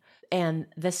Wilson. And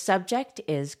the subject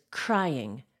is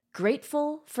crying.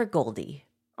 Grateful for Goldie.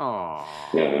 Oh,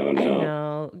 no. I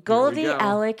know. Goldie,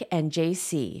 Alec, and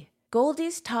JC.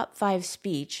 Goldie's top 5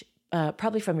 speech,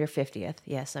 probably from your 50th.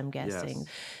 Yes, I'm guessing. Yes.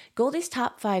 Goldie's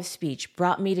top 5 speech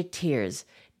brought me to tears.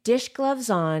 Dish gloves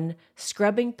on,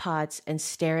 scrubbing pots, and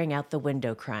staring out the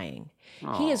window crying.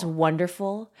 Aww. He is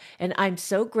wonderful, and I'm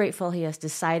so grateful he has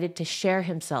decided to share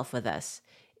himself with us.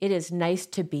 It is nice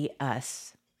to be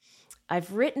us.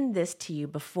 I've written this to you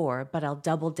before, but I'll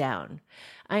double down.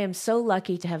 I am so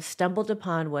lucky to have stumbled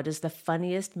upon what is the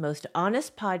funniest, most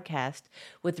honest podcast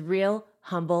with real,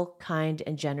 humble, kind,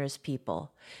 and generous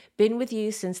people. Been with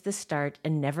you since the start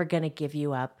and never gonna give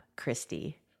you up,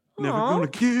 Christy. Never gonna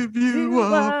give you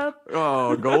up.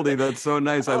 Oh, Goldie, that's so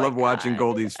nice. I love watching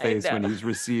Goldie's face when he's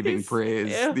receiving praise.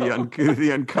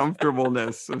 The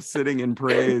uncomfortableness of sitting in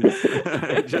praise.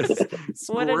 Just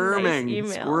squirming,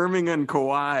 nice squirming in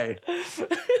kawaii.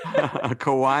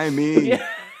 Kawaii me. Yeah.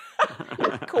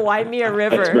 Kawaii me a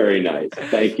river. That's very nice.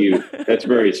 Thank you. That's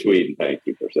very sweet. And thank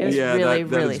you for saying that.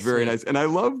 That is very nice. And I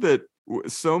love that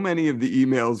so many of the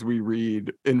emails we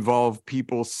read involve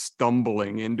people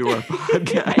stumbling into our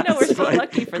podcast. I know, we're so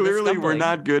lucky for clearly we're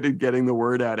not good at getting the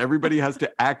word out. Everybody has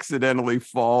to accidentally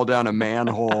fall down a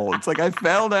manhole. It's like I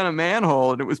fell down a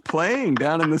manhole and it was playing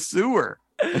down in the sewer.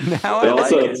 And now I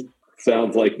like it.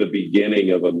 Sounds like the beginning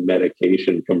of a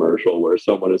medication commercial where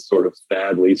someone is sort of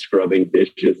sadly scrubbing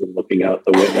dishes and looking out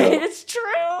the window. It's true.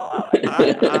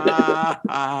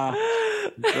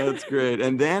 That's great.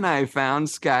 And then I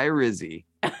found Sky Rizzy.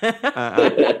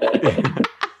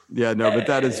 Yeah, no, but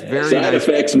that is very Side nice.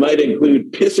 Effects might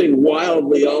include pissing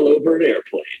wildly all over an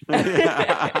airplane.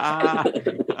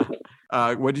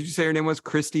 What did you say her name was?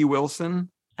 Christy Wilson?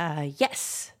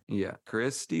 Yes. Yeah,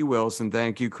 Christy Wilson.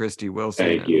 Thank you, Christy Wilson.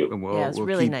 Thank you. And we'll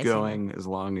really keep nice going as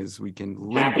long as we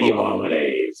can. Happy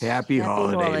holidays. Happy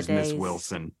holidays, Miss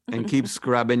Wilson. And keep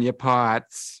scrubbing your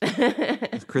pots.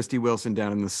 Christy Wilson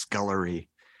down in the scullery.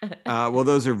 Well,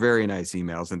 those are very nice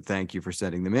emails, and thank you for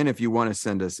sending them in. If you want to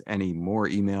send us any more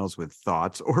emails with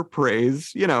thoughts or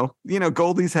praise,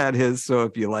 Goldie's had his. So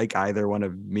if you like either one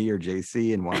of me or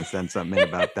JC and want to send something in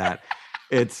about that,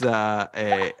 it's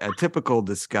a typical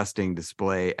disgusting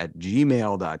display at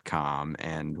gmail.com.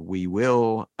 And we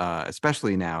will,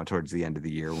 especially now towards the end of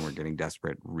the year when we're getting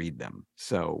desperate, read them.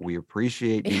 So we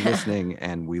appreciate you listening,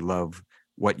 and we love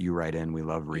what you write in. We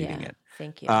love reading it.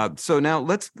 Thank you. So now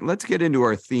let's get into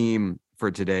our theme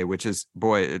for today, which is,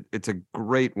 it's a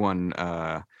great one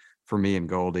for me and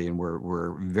Goldie, and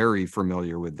we're very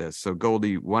familiar with this. So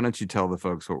Goldie, why don't you tell the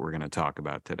folks what we're going to talk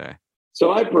about today?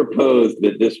 So I propose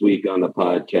that this week on the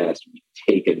podcast, we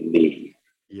take a knee.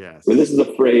 Yes. And this is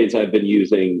a phrase I've been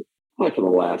using probably for the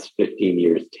last 15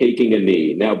 years, taking a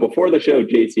knee. Now, before the show,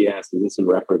 JC asked, is this in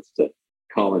reference to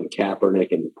Colin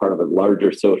Kaepernick and part of a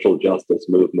larger social justice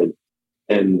movement?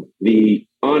 And the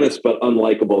honest but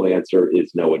unlikable answer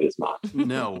is no, it is not.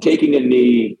 No. Taking a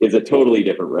knee is a totally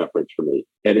different reference for me.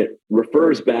 And it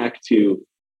refers back to,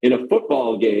 in a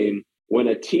football game, when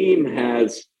a team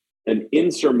has an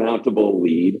insurmountable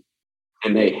lead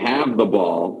and they have the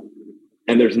ball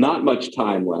and there's not much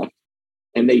time left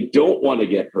and they don't want to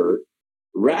get hurt,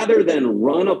 rather than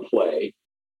run a play,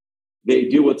 they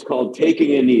do what's called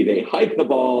taking a knee. They hike the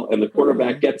ball and the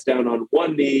quarterback gets down on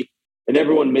one knee and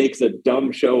everyone makes a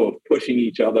dumb show of pushing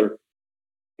each other.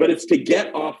 But it's to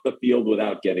get off the field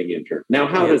without getting injured. Now,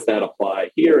 how does that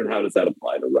apply here and how does that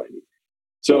apply to writing?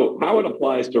 So how it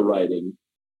applies to writing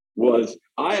was,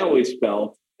 I always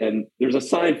felt, and there's a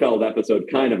Seinfeld episode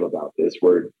kind of about this,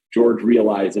 where George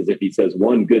realizes if he says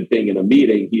one good thing in a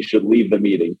meeting, he should leave the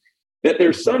meeting. That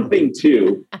there's something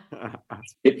to,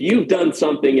 if you've done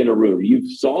something in a room,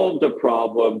 you've solved a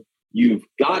problem, you've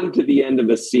gotten to the end of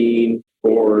a scene,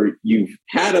 or you've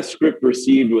had a script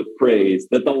received with praise,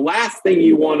 that the last thing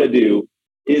you want to do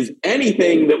is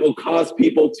anything that will cause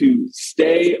people to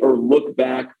stay or look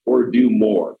back or do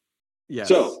more. Yes.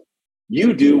 So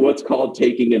you do what's called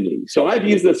taking a knee. So I've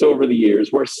used this over the years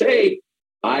where, say,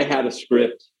 I had a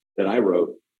script that I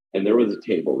wrote and there was a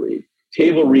table read.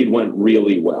 Table read went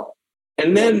really well.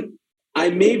 And then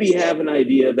I maybe have an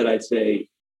idea that I say,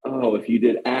 oh, if you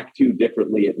did act 2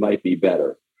 differently, it might be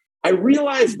better. I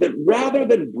realized that rather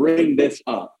than bring this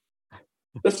up,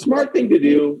 the smart thing to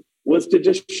do was to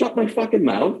just shut my fucking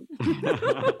mouth,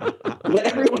 let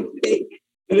everyone think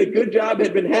that a good job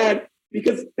had been had,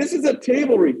 because this is a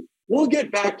table read. We'll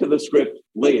get back to the script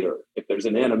later. If there's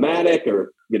an animatic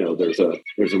or, there's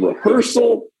a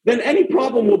rehearsal, then any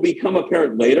problem will become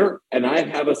apparent later, and I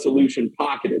have a solution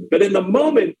pocketed. But in the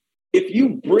moment, if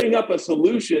you bring up a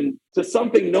solution to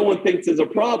something no one thinks is a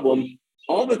problem,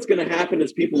 all that's going to happen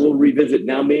is people will revisit.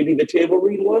 Now, maybe the table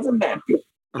read wasn't that good.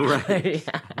 Right.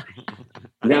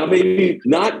 Now, maybe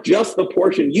not just the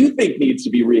portion you think needs to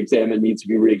be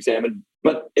reexamined,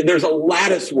 but there's a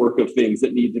lattice work of things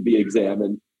that need to be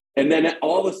examined. And then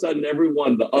all of a sudden,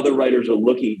 the other writers are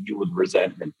looking at you with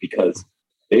resentment because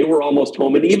they were almost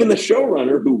home. And even the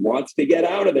showrunner, who wants to get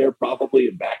out of there probably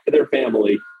and back to their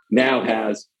family, now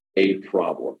has a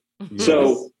problem. Yes.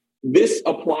 So this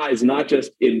applies not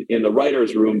just in the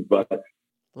writer's room, but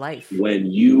life. When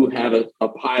you have a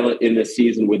pilot in this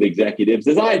season with executives,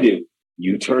 as I do,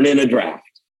 you turn in a draft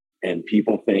and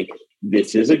people think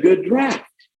this is a good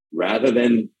draft, rather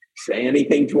than say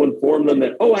anything to inform them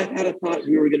that, oh, I had a thought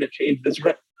we were going to change this.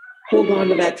 Hold on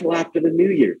to that till after the new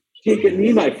year. Take a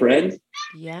knee, my friend.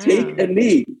 Yeah. Take a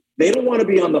knee. They don't want to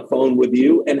be on the phone with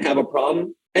you and have a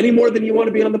problem any more than you want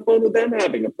to be on the phone with them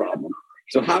having a problem.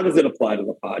 So how does it apply to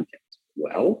the podcast?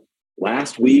 Well,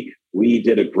 last week we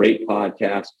did a great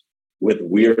podcast with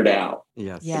Weird Al.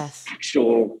 Yes.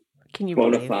 Actual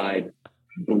bona fide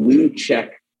blue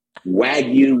check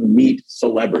Wagyu meat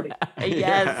celebrity.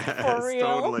 Yes, for real.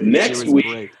 Totally. Next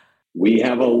week, we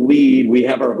have a lead. We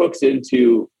have our hooks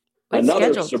into another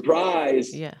scheduled.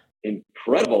 Surprise. Yeah.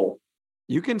 Incredible.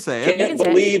 You can say it. Can't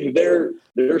believe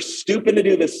they're stooping to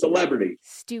do this celebrity.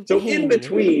 So in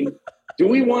between, do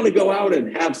we want to go out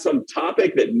and have some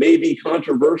topic that may be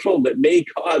controversial, that may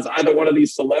cause either one of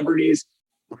these celebrities,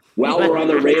 while we're on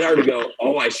the radar, to go,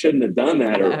 oh, I shouldn't have done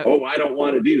that, or oh, I don't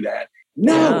want to do that?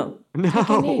 No.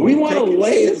 We want to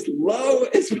lay as low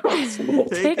as possible.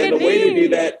 And the way to do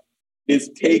that is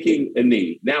taking a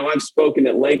knee. Now, I've spoken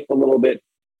at length a little bit.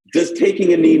 Does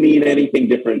taking a knee mean anything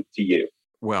different to you?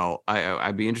 Well,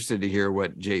 I'd be interested to hear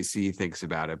what JC thinks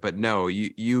about it, but no,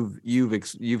 you've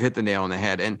hit the nail on the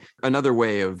head. And another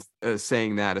way of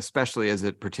saying that, especially as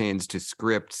it pertains to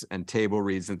scripts and table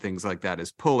reads and things like that,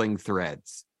 is pulling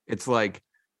threads. It's like,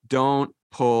 don't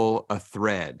pull a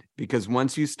thread, because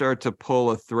once you start to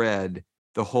pull a thread,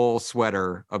 the whole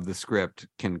sweater of the script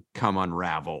can come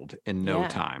unraveled in no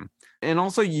time. And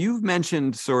also, you've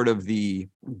mentioned sort of the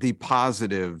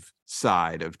positive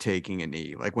side of taking a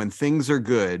knee. Like when things are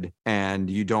good and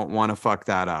you don't want to fuck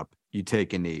that up, you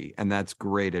take a knee. And that's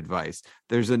great advice.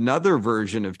 There's another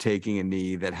version of taking a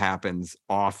knee that happens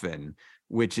often,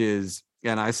 which is,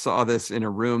 and I saw this in a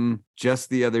room just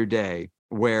the other day,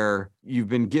 where you've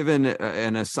been given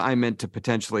an assignment to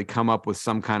potentially come up with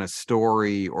some kind of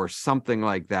story or something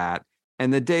like that.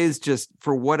 And the day's just,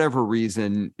 for whatever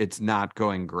reason, it's not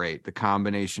going great. The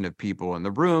combination of people in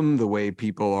the room, the way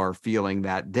people are feeling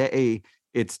that day,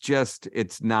 it's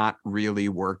not really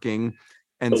working.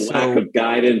 And the lack of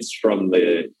guidance from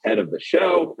the head of the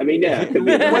show. I mean, yeah, it could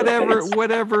be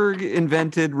whatever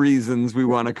invented reasons we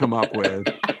want to come up with.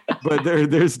 But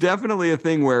there's definitely a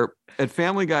thing where at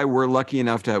Family Guy, we're lucky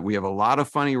enough we have a lot of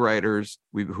funny writers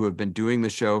who have been doing the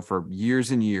show for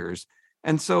years and years.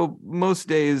 And so most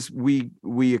days we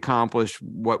accomplish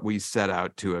what we set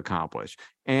out to accomplish.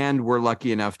 And we're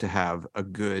lucky enough to have a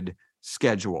good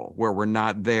schedule where we're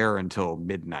not there until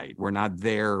midnight. We're not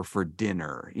there for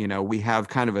dinner. We have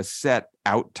kind of a set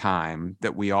out time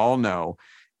that we all know.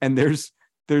 And there's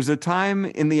a time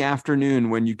in the afternoon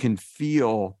when you can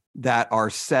feel that our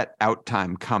set out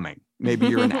time coming. Maybe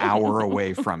you're an hour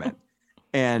away from it.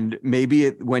 And maybe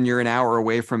when you're an hour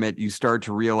away from it, you start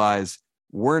to realize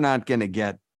we're not going to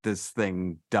get this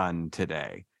thing done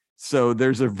today. So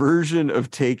there's a version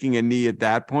of taking a knee at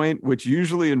that point, which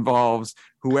usually involves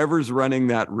whoever's running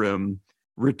that room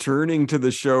returning to the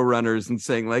showrunners and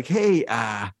saying like, hey,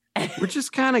 we're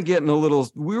just kind of getting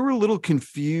we were a little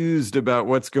confused about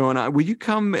what's going on. Will you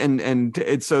come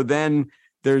and so then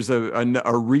there's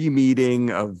a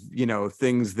re-meeting of,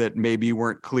 things that maybe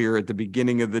weren't clear at the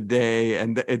beginning of the day.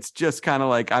 And it's just kind of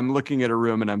like, I'm looking at a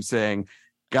room and I'm saying,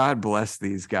 God bless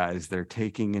these guys. They're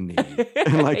taking a knee.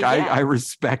 And like, yeah. I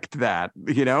respect that,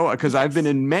 because I've been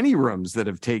in many rooms that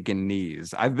have taken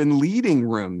knees. I've been leading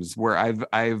rooms where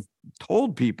I've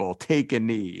told people take a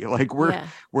knee. Like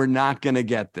we're not going to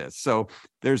get this. So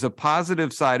there's a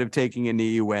positive side of taking a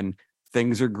knee when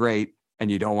things are great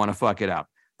and you don't want to fuck it up.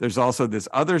 There's also this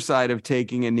other side of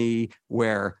taking a knee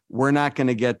where we're not going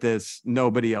to get this.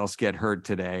 Nobody else get hurt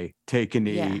today. Take a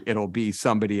knee. Yeah. It'll be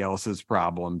somebody else's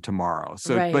problem tomorrow.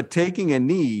 So, But taking a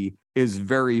knee is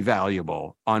very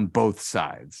valuable on both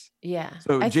sides. Yeah.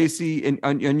 So JC,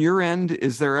 on your end,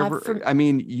 is there ever,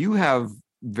 you have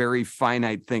very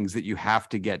finite things that you have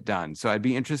to get done. So I'd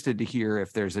be interested to hear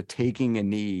if there's a taking a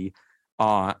knee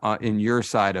in your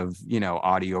side of,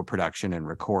 audio production and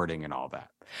recording and all that.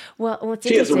 Well, what's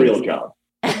she has a real job.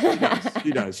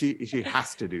 She does. She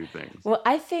has to do things. Well,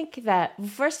 I think that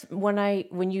first,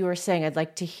 when you were saying I'd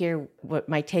like to hear what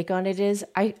my take on it is,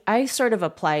 I sort of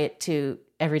apply it to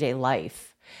everyday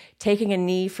life. Taking a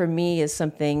knee for me is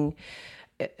something.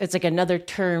 It's like another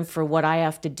term for what I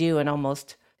have to do in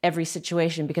almost every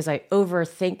situation because I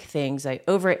overthink things, I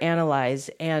overanalyze,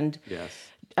 and yes.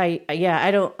 I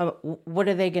don't, what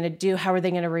are they going to do? How are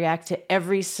they going to react to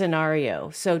every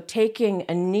scenario? So taking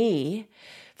a knee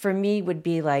for me would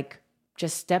be like,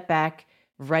 just step back,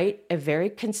 write a very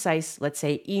concise, let's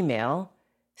say email,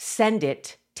 send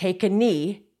it, take a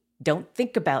knee. Don't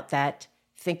think about that.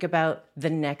 Think about the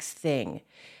next thing.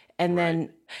 And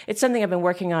then it's something I've been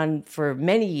working on for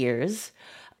many years.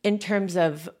 In terms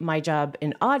of my job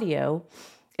in audio,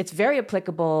 it's very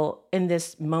applicable in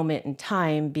this moment in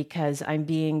time because I'm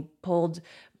being pulled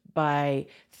by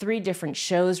 3 different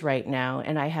shows right now,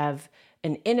 and I have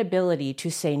an inability to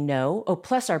say no. Oh,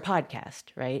 plus our podcast,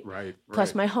 right? Right.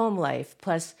 Plus my home life,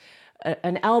 plus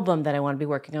an album that I want to be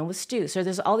working on with Stu. So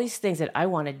there's all these things that I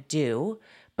want to do,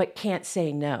 but can't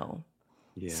say no.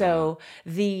 Yeah. So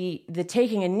the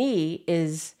taking a knee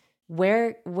is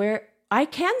where I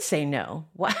can say no.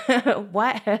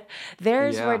 Why?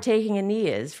 There's where taking a knee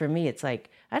is for me. It's like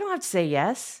I don't have to say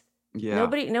yes. Yeah.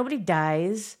 Nobody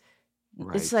dies.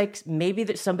 Right. It's like maybe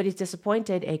that somebody's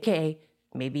disappointed, aka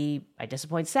maybe I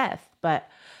disappoint Seth, but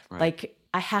like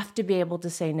I have to be able to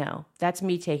say no. That's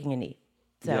me taking a knee.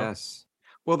 So. Yes.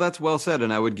 Well, that's well said,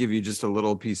 and I would give you just a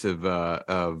little piece of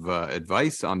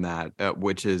advice on that,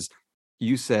 which is.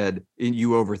 You said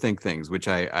you overthink things, which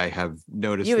I have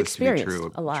noticed this to be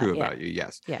true about you.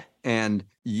 Yes. Yeah. And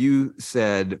you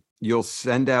said you'll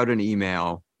send out an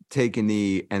email, take a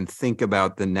knee, and think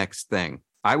about the next thing.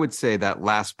 I would say that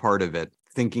last part of it,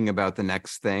 thinking about the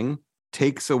next thing,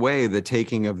 takes away the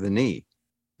taking of the knee.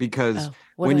 Because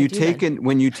when you take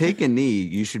a knee,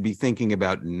 you should be thinking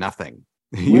about nothing.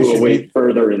 You await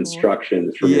further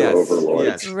instructions from your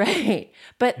overlords. Yes. Right.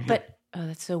 But oh,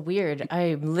 that's so weird.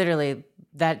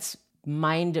 That's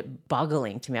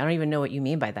mind-boggling to me. I don't even know what you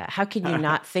mean by that. How can you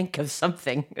not think of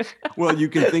something? Well, you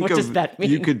can think what does that mean?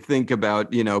 You could think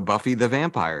about, Buffy the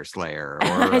Vampire Slayer,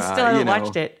 or I still haven't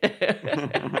watched it.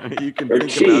 You can or think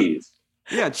cheese.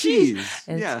 About, cheese.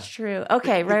 It's true.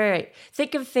 Okay, right.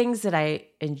 Think of things that I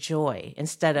enjoy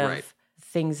instead of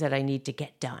things that I need to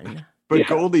get done. But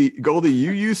Goldie,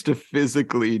 you used to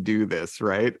physically do this,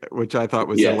 right? Which I thought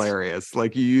was hilarious.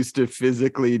 Like you used to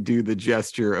physically do the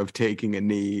gesture of taking a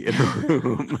knee in a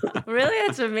room. Really?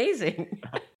 That's amazing.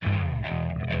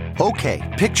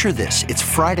 Okay, picture this. It's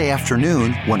Friday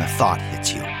afternoon when a thought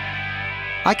hits you.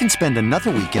 I can spend another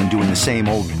weekend doing the same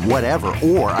old whatever,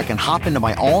 or I can hop into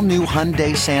my all-new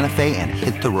Hyundai Santa Fe and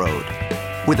hit the road.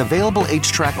 With available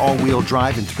H-Track all-wheel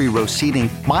drive and 3-row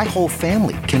seating, my whole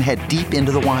family can head deep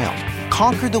into the wild.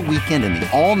 Conquer the weekend in the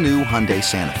all-new Hyundai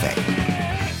Santa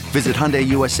Fe. Visit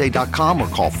HyundaiUSA.com or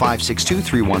call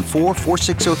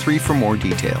 562-314-4603 for more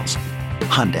details.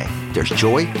 Hyundai, there's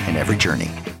joy in every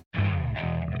journey.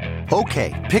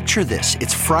 Okay, picture this.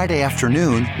 It's Friday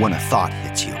afternoon when a thought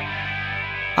hits you.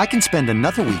 I can spend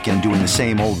another weekend doing the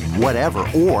same old whatever,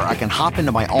 or I can hop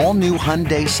into my all-new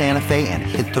Hyundai Santa Fe and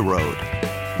hit the road.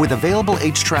 With available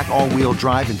H-Track all-wheel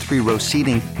drive and 3-row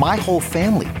seating, my whole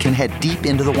family can head deep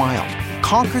into the wild.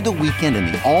 Conquer the weekend in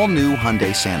the all-new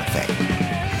Hyundai Santa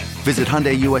Fe. Visit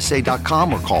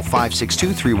HyundaiUSA.com or call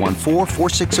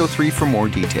 562-314-4603 for more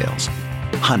details.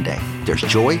 Hyundai, there's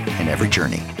joy in every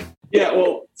journey. Yeah,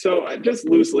 well, so just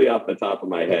loosely off the top of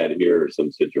my head, here are some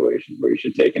situations where you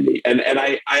should take a knee. And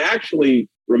I actually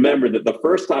remember that the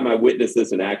first time I witnessed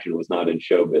this in action was not in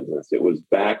show business. It was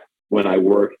back when I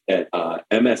worked at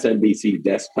MSNBC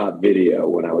Desktop Video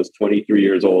when I was 23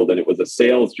 years old. And it was a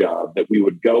sales job that we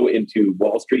would go into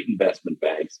Wall Street investment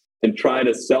banks and try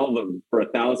to sell them for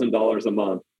 $1,000 a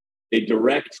month a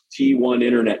direct T1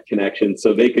 internet connection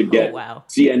so they could get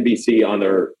CNBC on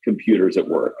their computers at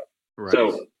work. Right.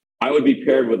 So I would be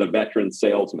paired with a veteran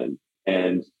salesman.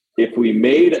 And if we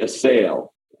made a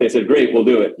sale, they said, great, we'll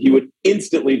do it. He would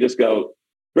instantly just go,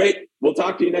 great, we'll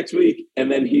talk to you next week.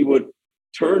 And then he would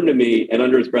turn to me and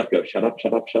under his breath go, shut up,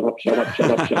 shut up, shut up, shut up,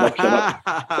 shut up, shut up, shut up.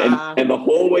 And the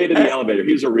whole way to the elevator,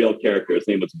 he was a real character. His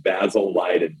name was Basil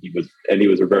Light, and he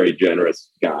was a very generous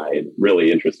guy and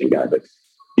really interesting guy. But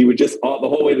he would just the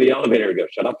whole way to the elevator go,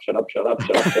 shut up, shut up, shut up,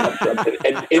 shut up, shut up, shut up.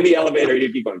 And in the elevator,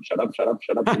 he'd keep going, shut up, shut up,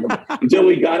 shut up, shut up, until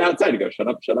we got outside to go, shut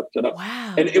up, shut up, shut up.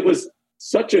 Wow. And it was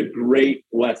such a great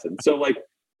lesson. So like,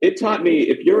 it taught me,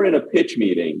 if you're in a pitch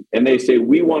meeting and they say,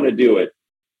 we want to do it,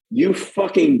 you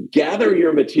fucking gather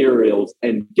your materials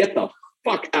and get the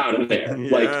fuck out of there.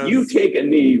 Yes. Like, you take a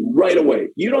knee right away.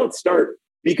 You don't start,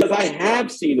 because I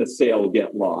have seen a sale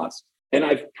get lost. And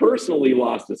I've personally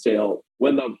lost a sale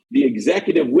when the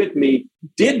executive with me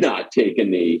did not take a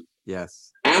knee.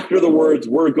 Yes. After the words,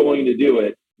 we're going to do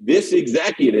it, this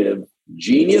executive,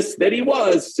 genius that he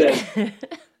was, said,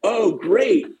 oh,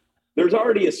 great. There's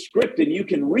already a script and you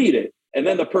can read it. And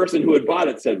then the person who had bought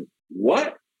it said,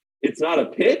 what? It's not a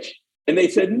pitch? And they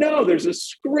said, no, there's a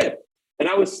script. And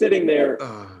I was sitting there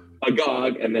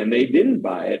agog, and then they didn't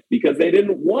buy it because they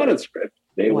didn't want a script.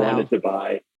 They wanted to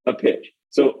buy a pitch.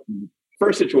 So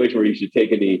first situation where you should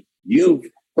take a knee, you've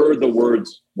heard the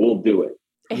words, we'll do it.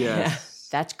 Yes.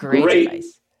 That's great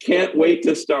advice. Can't wait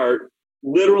to start.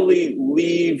 Literally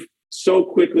leave so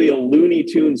quickly a Looney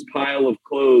Tunes pile of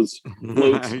clothes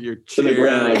floats to the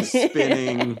ground,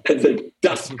 spinning as a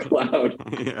dust cloud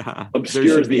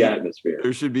obscures the atmosphere.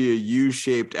 There should be a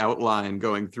U-shaped outline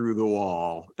going through the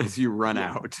wall as you run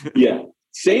out. Yeah.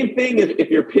 Same thing if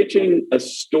you're pitching a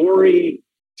story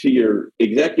to your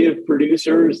executive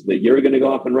producers that you're going to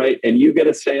go off and write and you get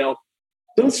a sale,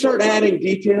 don't start adding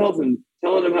details and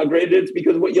telling them how great it is,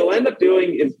 because what you'll end up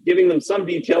doing is giving them some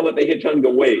detail that they hitch on and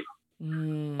go, wait,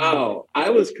 oh, I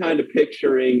was kind of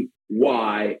picturing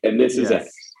Y, and this is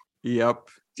X. Yep.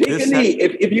 Take a knee.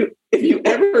 If you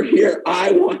ever hear,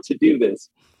 I want to do this,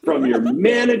 from your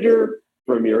manager,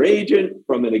 from your agent,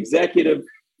 from an executive,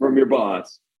 from your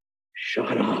boss,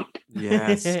 shut up.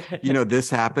 Yes. This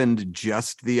happened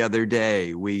just the other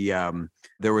day.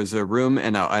 There was a room,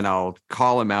 and I'll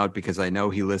call him out because I know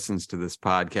he listens to this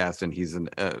podcast, and he's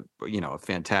a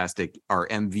fantastic, our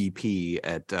MVP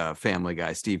at Family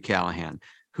Guy, Steve Callahan,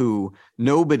 who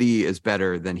nobody is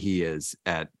better than he is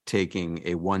at taking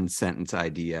a one sentence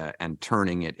idea and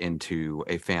turning it into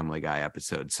a Family Guy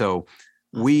episode. So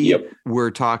we were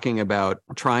talking about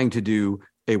trying to do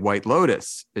a White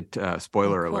Lotus.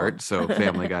 Spoiler alert. So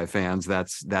Family Guy fans,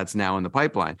 that's now in the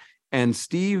pipeline. And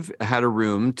Steve had a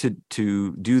room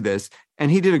to do this, and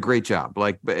he did a great job.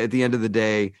 Like, at the end of the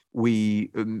day,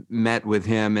 we met with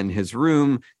him in his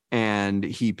room, and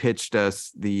he pitched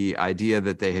us the idea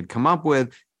that they had come up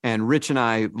with, and Rich and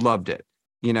I loved it,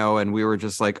 and we were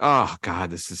just like, oh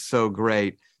God, this is so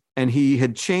great. And he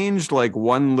had changed like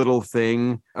one little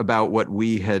thing about what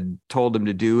we had told him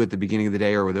to do at the beginning of the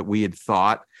day, or that we had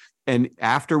thought. And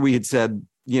after we had said,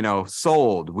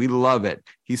 sold, we love it,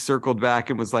 he circled back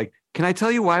and was like, can I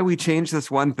tell you why we changed this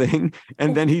one thing?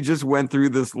 And then he just went through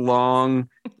this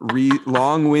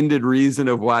long-winded reason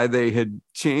of why they had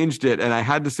changed it. And I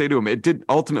had to say to him, it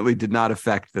ultimately did not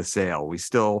affect the sale. We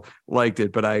still liked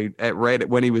it. But right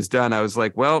when he was done, I was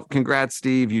like, well, congrats,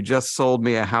 Steve. You just sold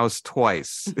me a house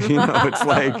twice. It's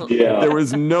like there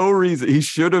was no reason. He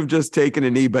should have just taken a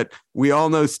knee. But we all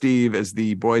know Steve as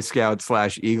the Boy Scout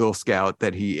 / Eagle Scout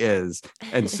that he is.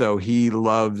 And so he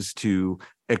loves to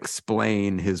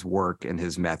explain his work and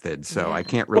his method. So I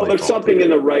can't really. Well, there's something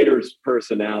in the writer's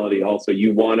personality also.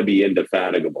 You want to be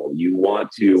indefatigable. You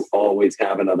want to always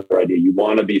have another idea. You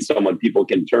want to be someone people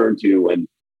can turn to, and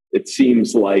it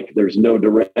seems like there's no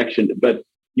direction. But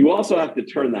you also have to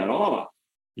turn that off.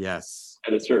 Yes.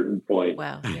 At a certain point.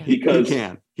 Wow. Yeah. Because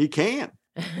he can.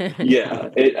 Yeah.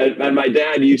 And my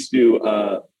dad used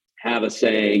to have a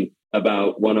saying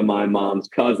about one of my mom's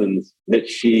cousins that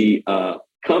she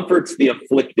comforts the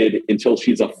afflicted until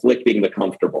she's afflicting the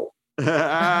comfortable.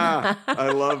 I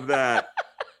love that.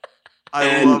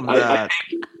 I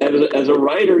think as a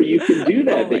writer, you can do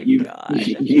that.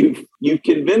 You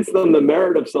convince them the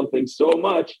merit of something so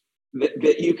much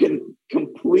that you can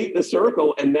complete the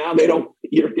circle, and now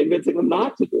you're convincing them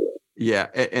not to do it. Yeah,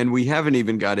 and we haven't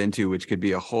even got into, which could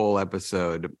be a whole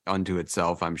episode unto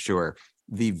itself, I'm sure,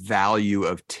 the value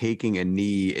of taking a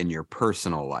knee in your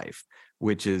personal life,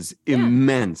 which is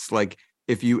immense. Like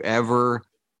if you ever,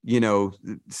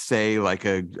 say like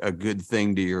a good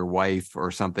thing to your wife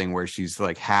or something where she's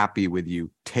like happy with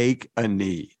you, take a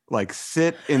knee, like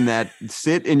sit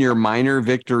in your minor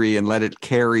victory and let it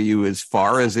carry you as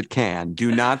far as it can.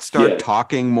 Do not start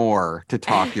talking more to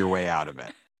talk your way out of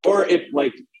it. Or if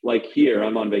like here,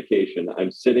 I'm on vacation,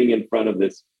 I'm sitting in front of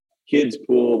this kid's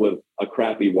pool with a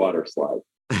crappy water slide.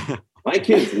 My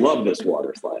kids love this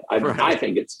water slide. I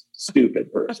think it's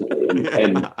stupid personally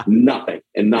and nothing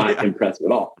and not impressive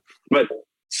at all. But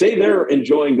say they're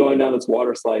enjoying going down this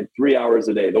water slide 3 hours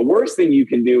a day. The worst thing you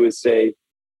can do is say,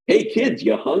 hey, kids,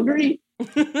 you hungry?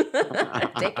 Take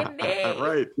a knee.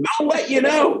 Right. They'll let you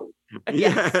know.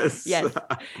 Yes.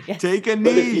 Take a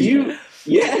knee.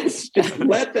 Just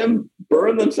let them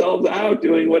burn themselves out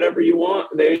doing whatever they want,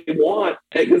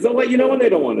 because they'll let you know when they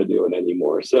don't want to do it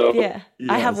anymore. So yes.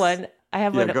 I have one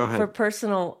for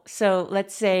personal. So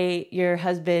let's say your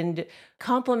husband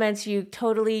compliments you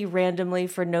totally randomly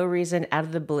for no reason out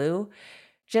of the blue.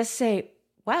 Just say,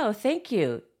 wow, thank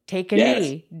you. Take a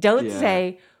knee. Don't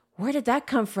say, where did that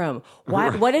come from?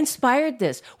 Why? What inspired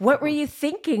this? What were you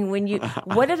thinking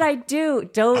what did I do?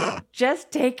 Don't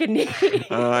just take a knee.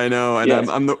 I know. And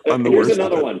I'm the Here's worst. Here's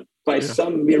another one. By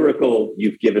some miracle,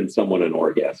 you've given someone an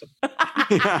orgasm.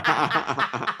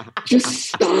 Just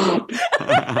stop.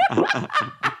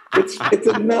 It's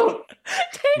enough.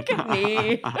 Take a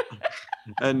knee.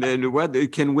 And what,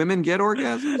 can women get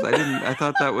orgasms? I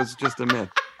thought that was just a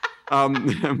myth.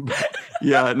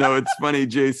 It's funny,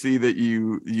 JC, that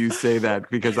you say that,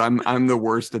 because I'm the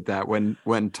worst at that.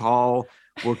 When Tall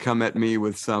will come at me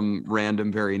with some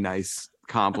random, very nice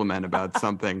compliment about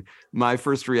something, my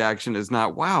first reaction is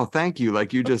not, wow, thank you.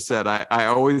 Like you just said, I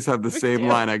always have the same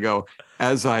line. I go,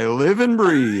 as I live and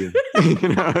breathe.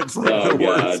 It's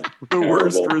like the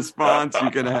worst response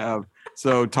you can have.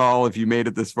 So Tall, if you made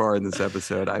it this far in this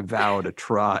episode, I vow to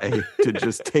try to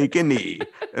just take a knee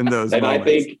in those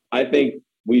moments. I think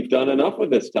we've done enough with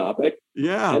this topic.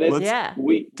 Yeah. Let's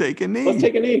take a knee. Let's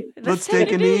take a knee. Let's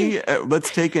take a knee.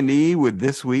 Let's take a knee with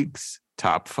this week's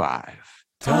Top 5.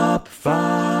 Top 5.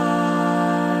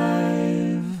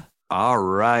 All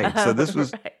right. So this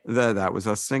was that was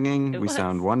us singing. We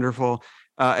sound wonderful.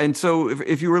 And so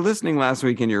if you were listening last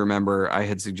week and you remember, I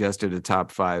had suggested a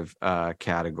top 5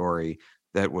 category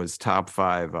that was top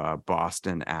 5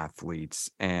 Boston athletes.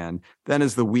 And then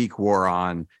as the week wore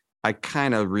on, I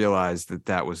kind of realized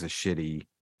that was a shitty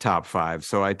top 5.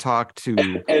 So I talked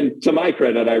to... And to my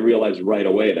credit, I realized right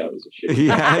away that was a shitty.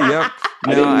 Yeah, yep.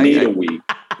 I didn't need a week.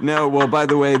 No, well, by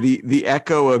the way, the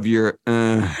echo of your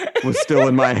was still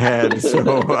in my head.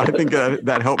 So I think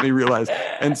that helped me realize.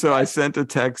 And so I sent a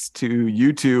text to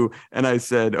you two and I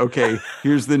said, okay,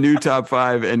 here's the new top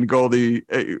 5. And Goldie,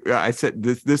 I said,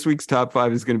 this week's top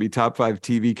 5 is going to be top 5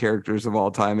 TV characters of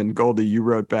all time. And Goldie, you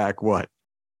wrote back what?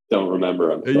 Don't remember.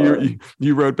 I'm sorry.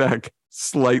 You wrote back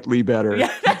slightly better.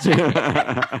 Yeah, that's right.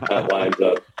 That lines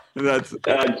up.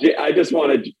 I just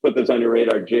want to put this on your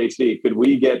radar, JC. Could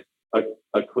we get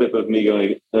a clip of me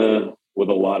going with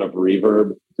a lot of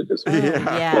reverb to just play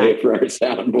it for our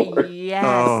soundboard? Yes,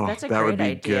 that's a that great would be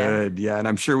idea. Good. Yeah, and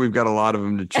I'm sure we've got a lot of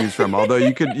them to choose from. Although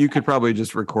you could probably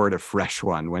just record a fresh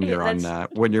one when you're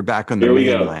when you're back on the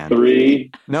mainland. Here we go.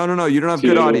 3. No. You don't have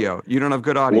good audio. You don't have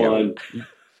good audio. 1.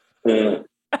 You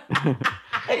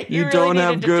don't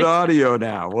have good audio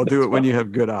now. We'll do it when you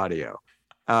have good audio.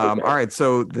 All right.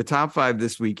 So the top 5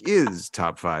 this week is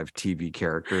top 5 TV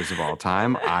characters of all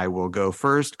time. I will go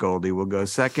first. Goldie will go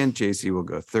second. JC will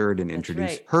go third and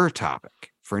introduce her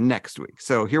topic for next week.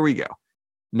 So here we go.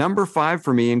 Number 5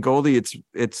 for me, and Goldie,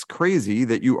 it's crazy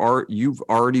that you've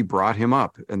already brought him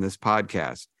up in this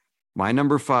podcast. My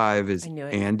number 5 is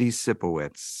Andy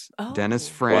Sipowicz, Dennis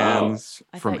Franz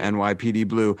from NYPD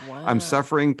Blue. Wow. I'm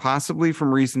suffering possibly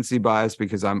from recency bias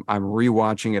because I'm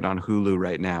rewatching it on Hulu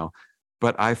right now.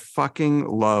 But I fucking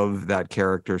love that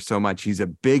character so much. He's a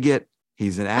bigot.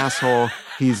 He's an asshole.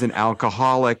 He's an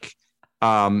alcoholic.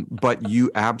 But you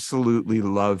absolutely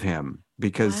love him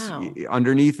because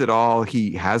underneath it all,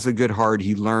 he has a good heart.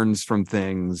 He learns from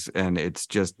things, and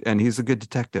he's a good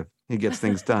detective. He gets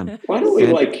things done. Why don't we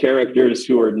like characters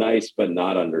who are nice but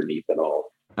not underneath it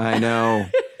all? I know,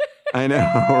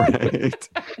 right?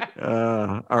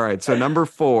 All right. So number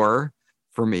 4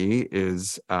 for me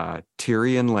is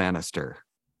Tyrion Lannister,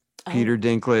 Peter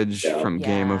Dinklage from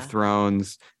Game of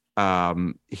Thrones.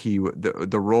 The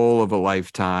role of a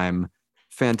lifetime.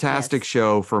 Fantastic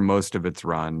show for most of its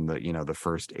run, the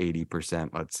first 80%,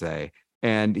 let's say.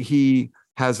 And he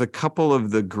has a couple of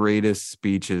the greatest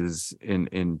speeches in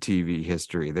TV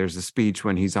history. There's a speech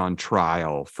when he's on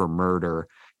trial for murder,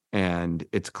 and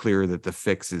it's clear that the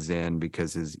fix is in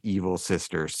because his evil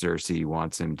sister Cersei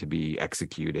wants him to be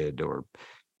executed,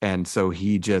 and so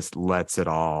he just lets it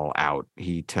all out.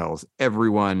 He tells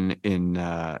everyone in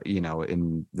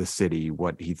the city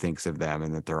what he thinks of them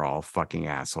and that they're all fucking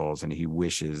assholes. And he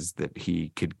wishes that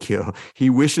he had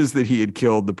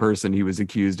killed the person he was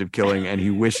accused of killing. And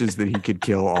he wishes that he could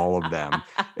kill all of them.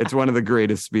 It's one of the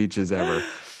greatest speeches ever.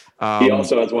 He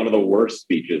also has one of the worst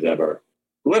speeches ever.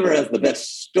 Whoever has the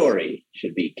best story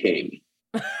should be king.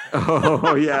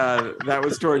 Oh yeah, that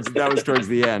was towards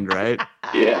the end, right?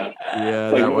 Yeah.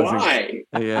 That wasn't. Why?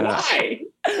 Yeah. Why?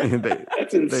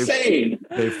 That's insane.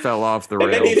 They fell off the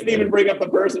rails. And then he didn't even bring up the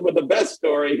person with the best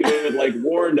story who had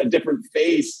worn a different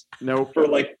face for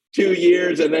 2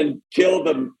 years and then killed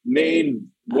the main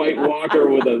White Walker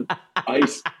with an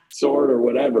ice sword or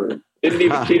whatever. She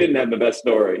didn't have the best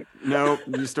story. Nope,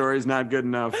 your story's not good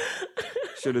enough.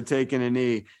 Should have taken a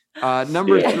knee.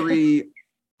 Number 3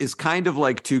 is kind of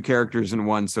like 2 characters in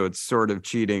one, so it's sort of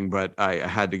cheating, but I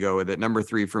had to go with it. Number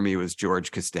 3 for me was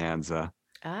George Costanza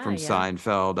from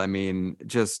Seinfeld. I mean,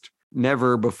 just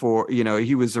never before,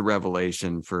 he was a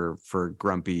revelation for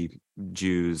grumpy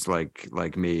Jews like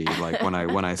me. Like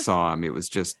when I saw him, it was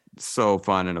just so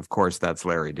fun. And of course, that's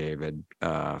Larry David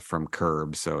from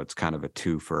Curb, so it's kind of a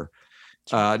twofer.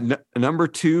 Number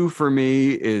 2 for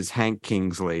me is Hank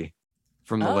Kingsley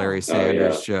from the Larry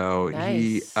Sanders Show. Nice.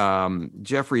 He,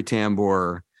 Jeffrey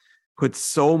Tambor put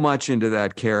so much into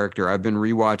that character. I've been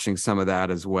rewatching some of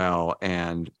that as well.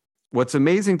 And what's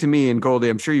amazing to me, and Goldie,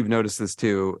 I'm sure you've noticed this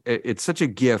too, it's such a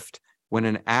gift when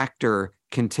an actor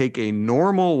can take a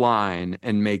normal line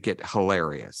and make it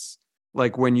hilarious.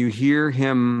 Like when you hear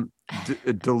him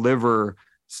deliver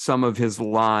some of his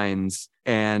lines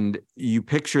and you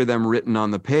picture them written on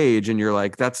the page and you're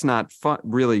like, that's not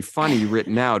really funny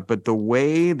written out, but the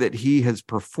way that he has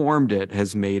performed it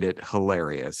has made it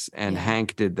hilarious. And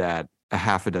Hank did that a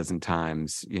half a dozen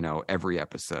times, every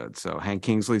episode. So Hank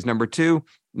Kingsley's number 2.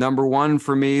 Number 1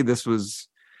 for me, this was,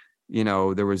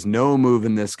 there was no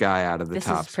moving this guy out of the top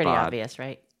spot. This is pretty obvious,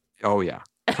 right? Oh yeah.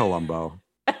 Columbo.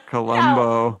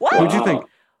 No.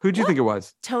 Who'd you think it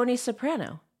was? Tony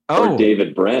Soprano. Or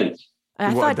David Brent.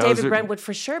 I thought David Brent would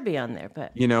for sure be on there,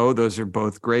 but those are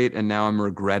both great. And now I'm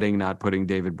regretting not putting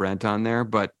David Brent on there.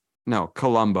 But no,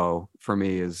 Columbo for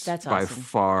me is by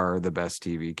far the best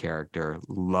TV character.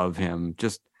 Love him.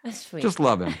 Just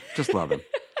love him. Just love him.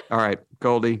 All right,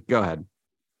 Goldie, go ahead.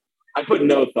 I put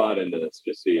no thought into this,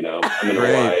 just so you know. I'm in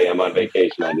Hawaii. I'm on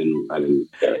vacation. I didn't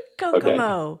care.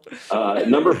 Kokomo.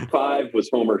 Number 5 was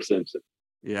Homer Simpson.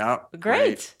 Yeah.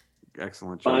 Great.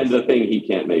 Excellent choice. Find the thing he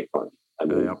can't make fun. I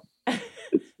mean,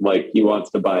 it's like he wants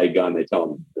to buy a gun. They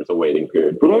tell him there's a waiting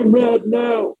period. But I'm mad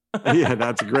now. Yeah,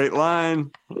 that's a great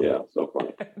line. Yeah, so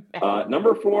funny.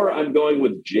 Number 4, I'm going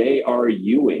with J.R.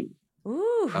 Ewing.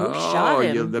 Ooh, who shot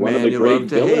him? One of the great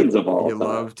villains of all time. You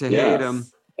love to hate him.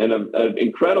 And an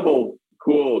incredible,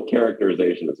 cool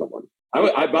characterization of someone.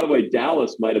 I, by the way,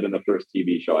 Dallas might have been the first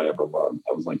TV show I ever loved.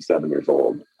 I was 7 years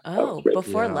old. Oh,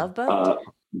 before Love Boat?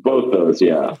 Both those,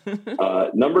 yeah.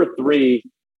 Number 3,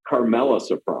 Carmela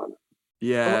Soprano.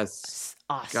 Yes.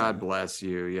 Awesome. God bless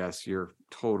you. Yes, you're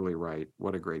totally right.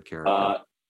 What a great character.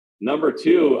 Number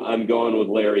 2, I'm going with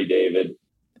Larry David.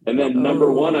 And then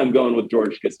number one, I'm going with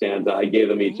George Costanza. I gave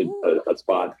them each a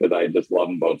spot because I just love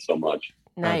them both so much.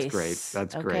 Nice. That's great.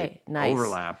 That's Okay, great. nice.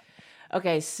 Overlap.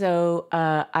 Okay, so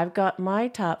I've got my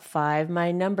top 5.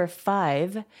 My number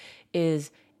 5 is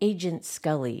Agent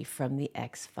Scully from the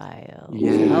X-Files.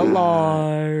 Yeah.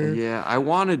 Hello. Yeah, I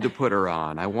wanted to put her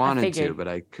on. I wanted to, figured. but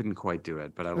I couldn't quite do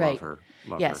it. But I love Right. her.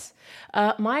 Love Yes.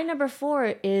 My number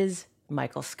 4 is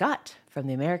Michael Scott from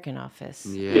The American Office.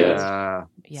 her. Yeah.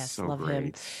 Yes, So love him.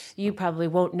 great. You probably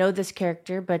won't know this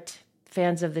character, but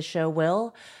fans of the show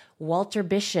will. Walter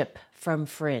Bishop from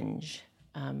Fringe.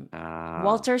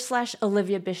 Walter /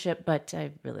 Olivia Bishop, but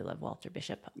I really love Walter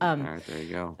Bishop. All right, there you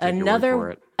go. Take your word for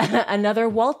it. Another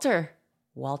Walter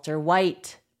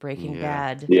White, Breaking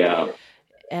Bad. Yeah.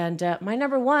 And my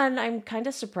number 1, I'm kind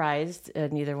of surprised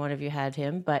neither one of you had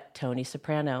him, but Tony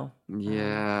Soprano.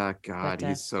 Yeah, God, but,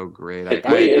 he's so great.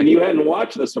 Wait, and you hadn't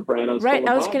watched The Sopranos? Right, till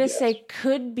the I was going to podcast. say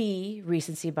could be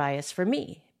recency bias for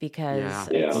me because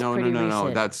it's No, pretty no.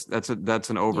 recent. That's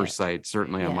an oversight,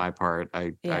 certainly on Yeah. my part.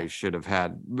 I Yeah. should have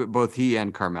had both he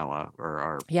and Carmela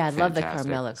are Yeah, I love the fantastic.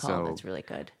 Carmela call. So That's really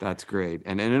good. that's great.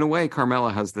 And in a way,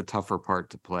 Carmela has the tougher part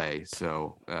to play.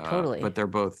 So Totally. but they're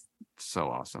both so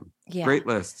awesome. Yeah. Great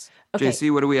lists. Okay. JC,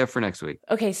 what do we have for next week?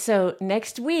 Okay, so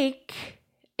next week,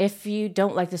 if you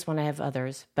don't like this one, I have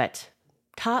others, but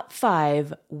top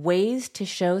 5 ways to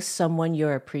show someone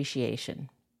your appreciation.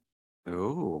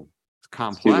 Oh, it's Too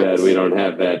complex. bad we don't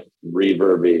have that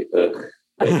reverby.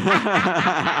 Ready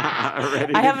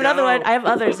I have to another go? one. I have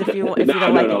others if you want. If you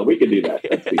don't No, like we can do that.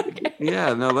 We can do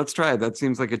Yeah, no, let's try it. That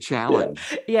seems like a challenge.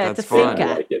 it. Yeah, That's it's a think fun.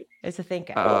 cap. like it. It's a think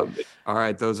cap. All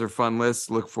right, those are fun lists.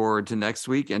 Look forward to next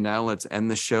week. And now let's end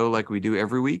the show like we do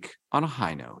every week on a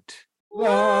high note.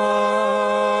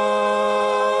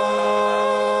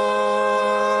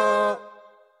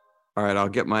 All right, I'll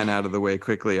get mine out of the way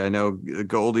quickly. I know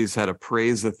Goldie's had a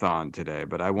praise-a-thon today,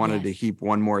 but I wanted to heap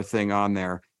one more thing on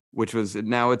there, which was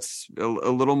now it's a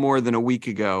little more than a week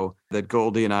ago that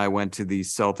Goldie and I went to the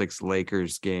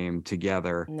Celtics-Lakers game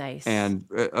together. Nice. And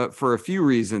for a few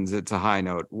reasons, it's a high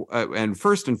note. And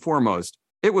first and foremost,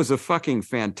 it was a fucking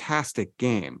fantastic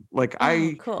game. Like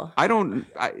cool.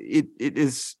 It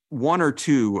is one or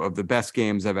two of the best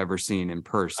games I've ever seen in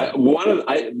person.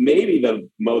 Maybe the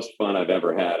most fun I've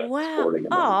ever had at Wow. sporting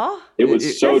event. Aw. It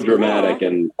was so That's dramatic cool.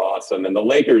 and awesome. And the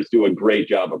Lakers do a great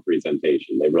job of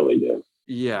presentation. They really do.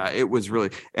 Yeah, it was really,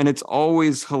 and it's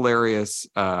always hilarious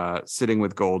sitting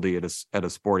with Goldie at a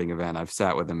sporting event. I've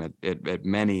sat with him at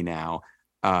many now.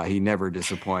 He never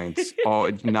disappoints. All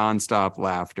nonstop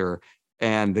laughter,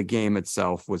 and the game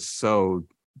itself was so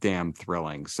damn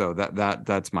thrilling. So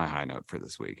that's my high note for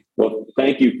this week. Well,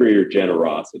 thank you for your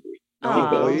generosity. Aw.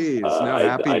 Because, Please, I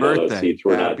know those birthday. seats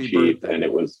were Happy not cheap, birthday. and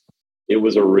it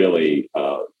was a really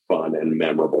fun and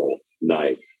memorable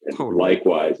night. And Totally.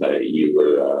 likewise, you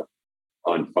were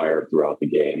on fire throughout the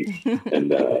game,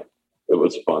 and it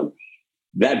was fun.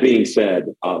 That being said,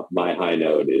 my high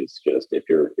note is just if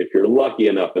you're lucky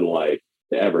enough in life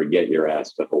to ever get your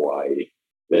ass to Hawaii,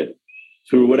 that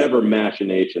through whatever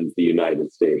machinations the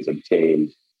United States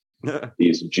obtained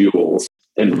these jewels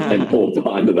and holds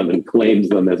on to them and claims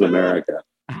them as America,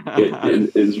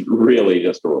 it is really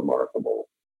just a remarkable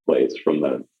place, from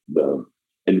the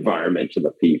environment to the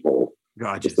people,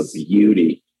 Gorgeous. just the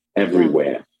beauty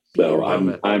everywhere. So Love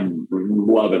it. I'm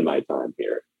loving my time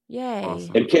here, Yay.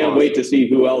 Awesome. and can't wait to see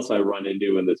who else I run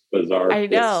into in this bizarre I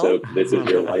know. This Is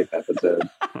Your Life episode.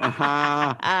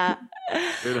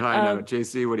 Good high note.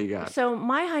 JC, what do you got? So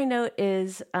my high note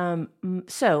is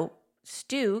so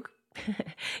Stu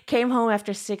came home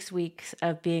after 6 weeks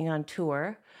of being on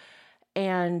tour,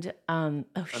 and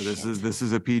This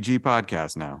is a PG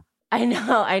podcast now. I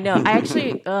know. I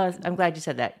actually, I'm glad you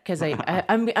said that because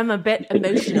I'm a bit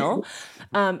emotional.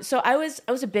 So I was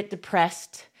a bit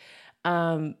depressed,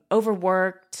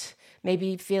 overworked,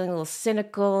 maybe feeling a little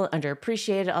cynical,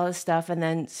 underappreciated, all this stuff. And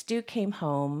then Stu came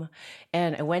home,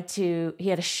 and he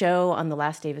had a show on the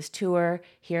last day of his tour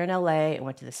here in LA. I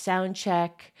went to the sound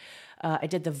check. I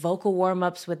did the vocal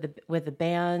warm-ups with the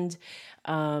band,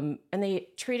 and they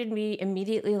treated me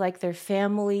immediately like their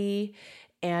family.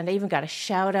 And I even got a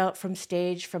shout out from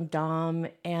stage from Dom.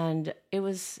 And it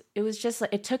was just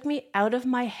like, it took me out of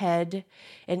my head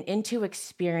and into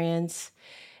experience.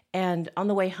 And on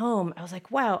the way home, I was like,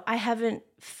 wow, I haven't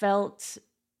felt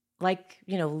like,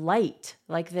 light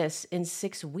like this in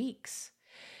 6 weeks.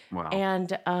 Wow.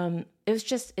 And it's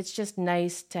just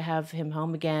nice to have him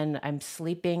home again. I'm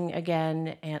sleeping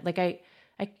again. And like,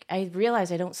 I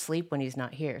realize I don't sleep when he's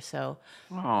not here. So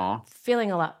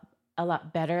feeling a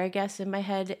lot better, I guess, in my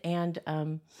head.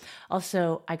 And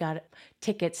also I got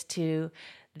tickets to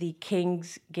the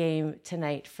Kings game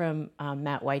tonight from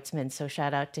Matt Weitzman. So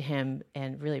shout out to him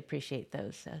and really appreciate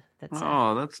those.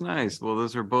 That's nice. Well,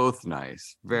 those are both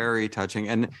nice. Very touching.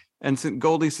 And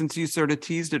Goldie, since you sort of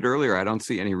teased it earlier, I don't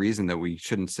see any reason that we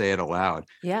shouldn't say it aloud.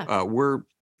 Yeah. We're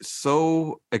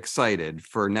so excited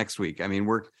for next week. I mean,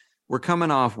 we're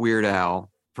coming off Weird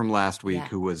Al from last week,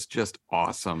 who was just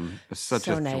awesome. Such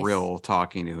a thrill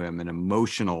talking to him, an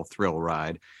emotional thrill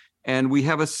ride. And we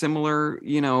have a similar,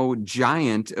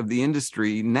 giant of the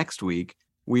industry next week.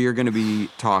 We are going to be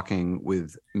talking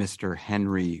with Mr.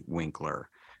 Henry Winkler.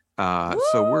 So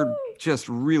we're just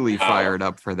really fired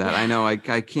up for that. I know I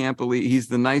can't believe he's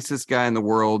the nicest guy in the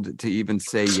world to even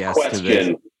say yes to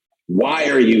this. Why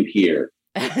are you here?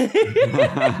 You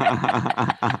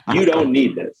don't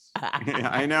need this. Yeah,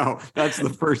 I know. That's the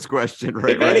first question,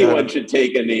 right? If anyone should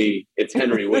take a knee, it's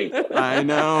Henry Winkler. I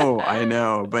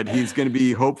know. But he's going to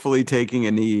be hopefully taking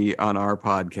a knee on our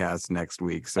podcast next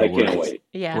week. So I can't wait.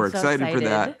 Yeah, we're excited for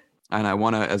that. And I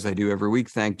want to, as I do every week,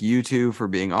 thank you two for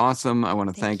being awesome. I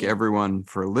want to thank everyone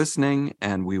for listening,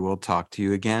 and we will talk to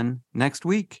you again next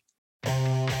week. Not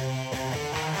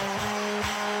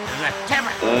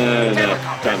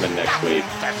coming next week.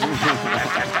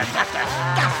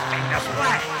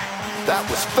 That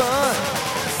was fun.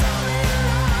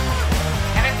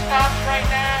 And it stops right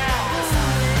now.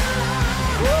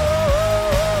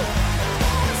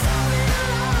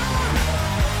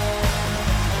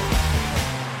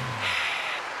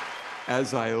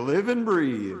 As I live and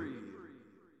breathe.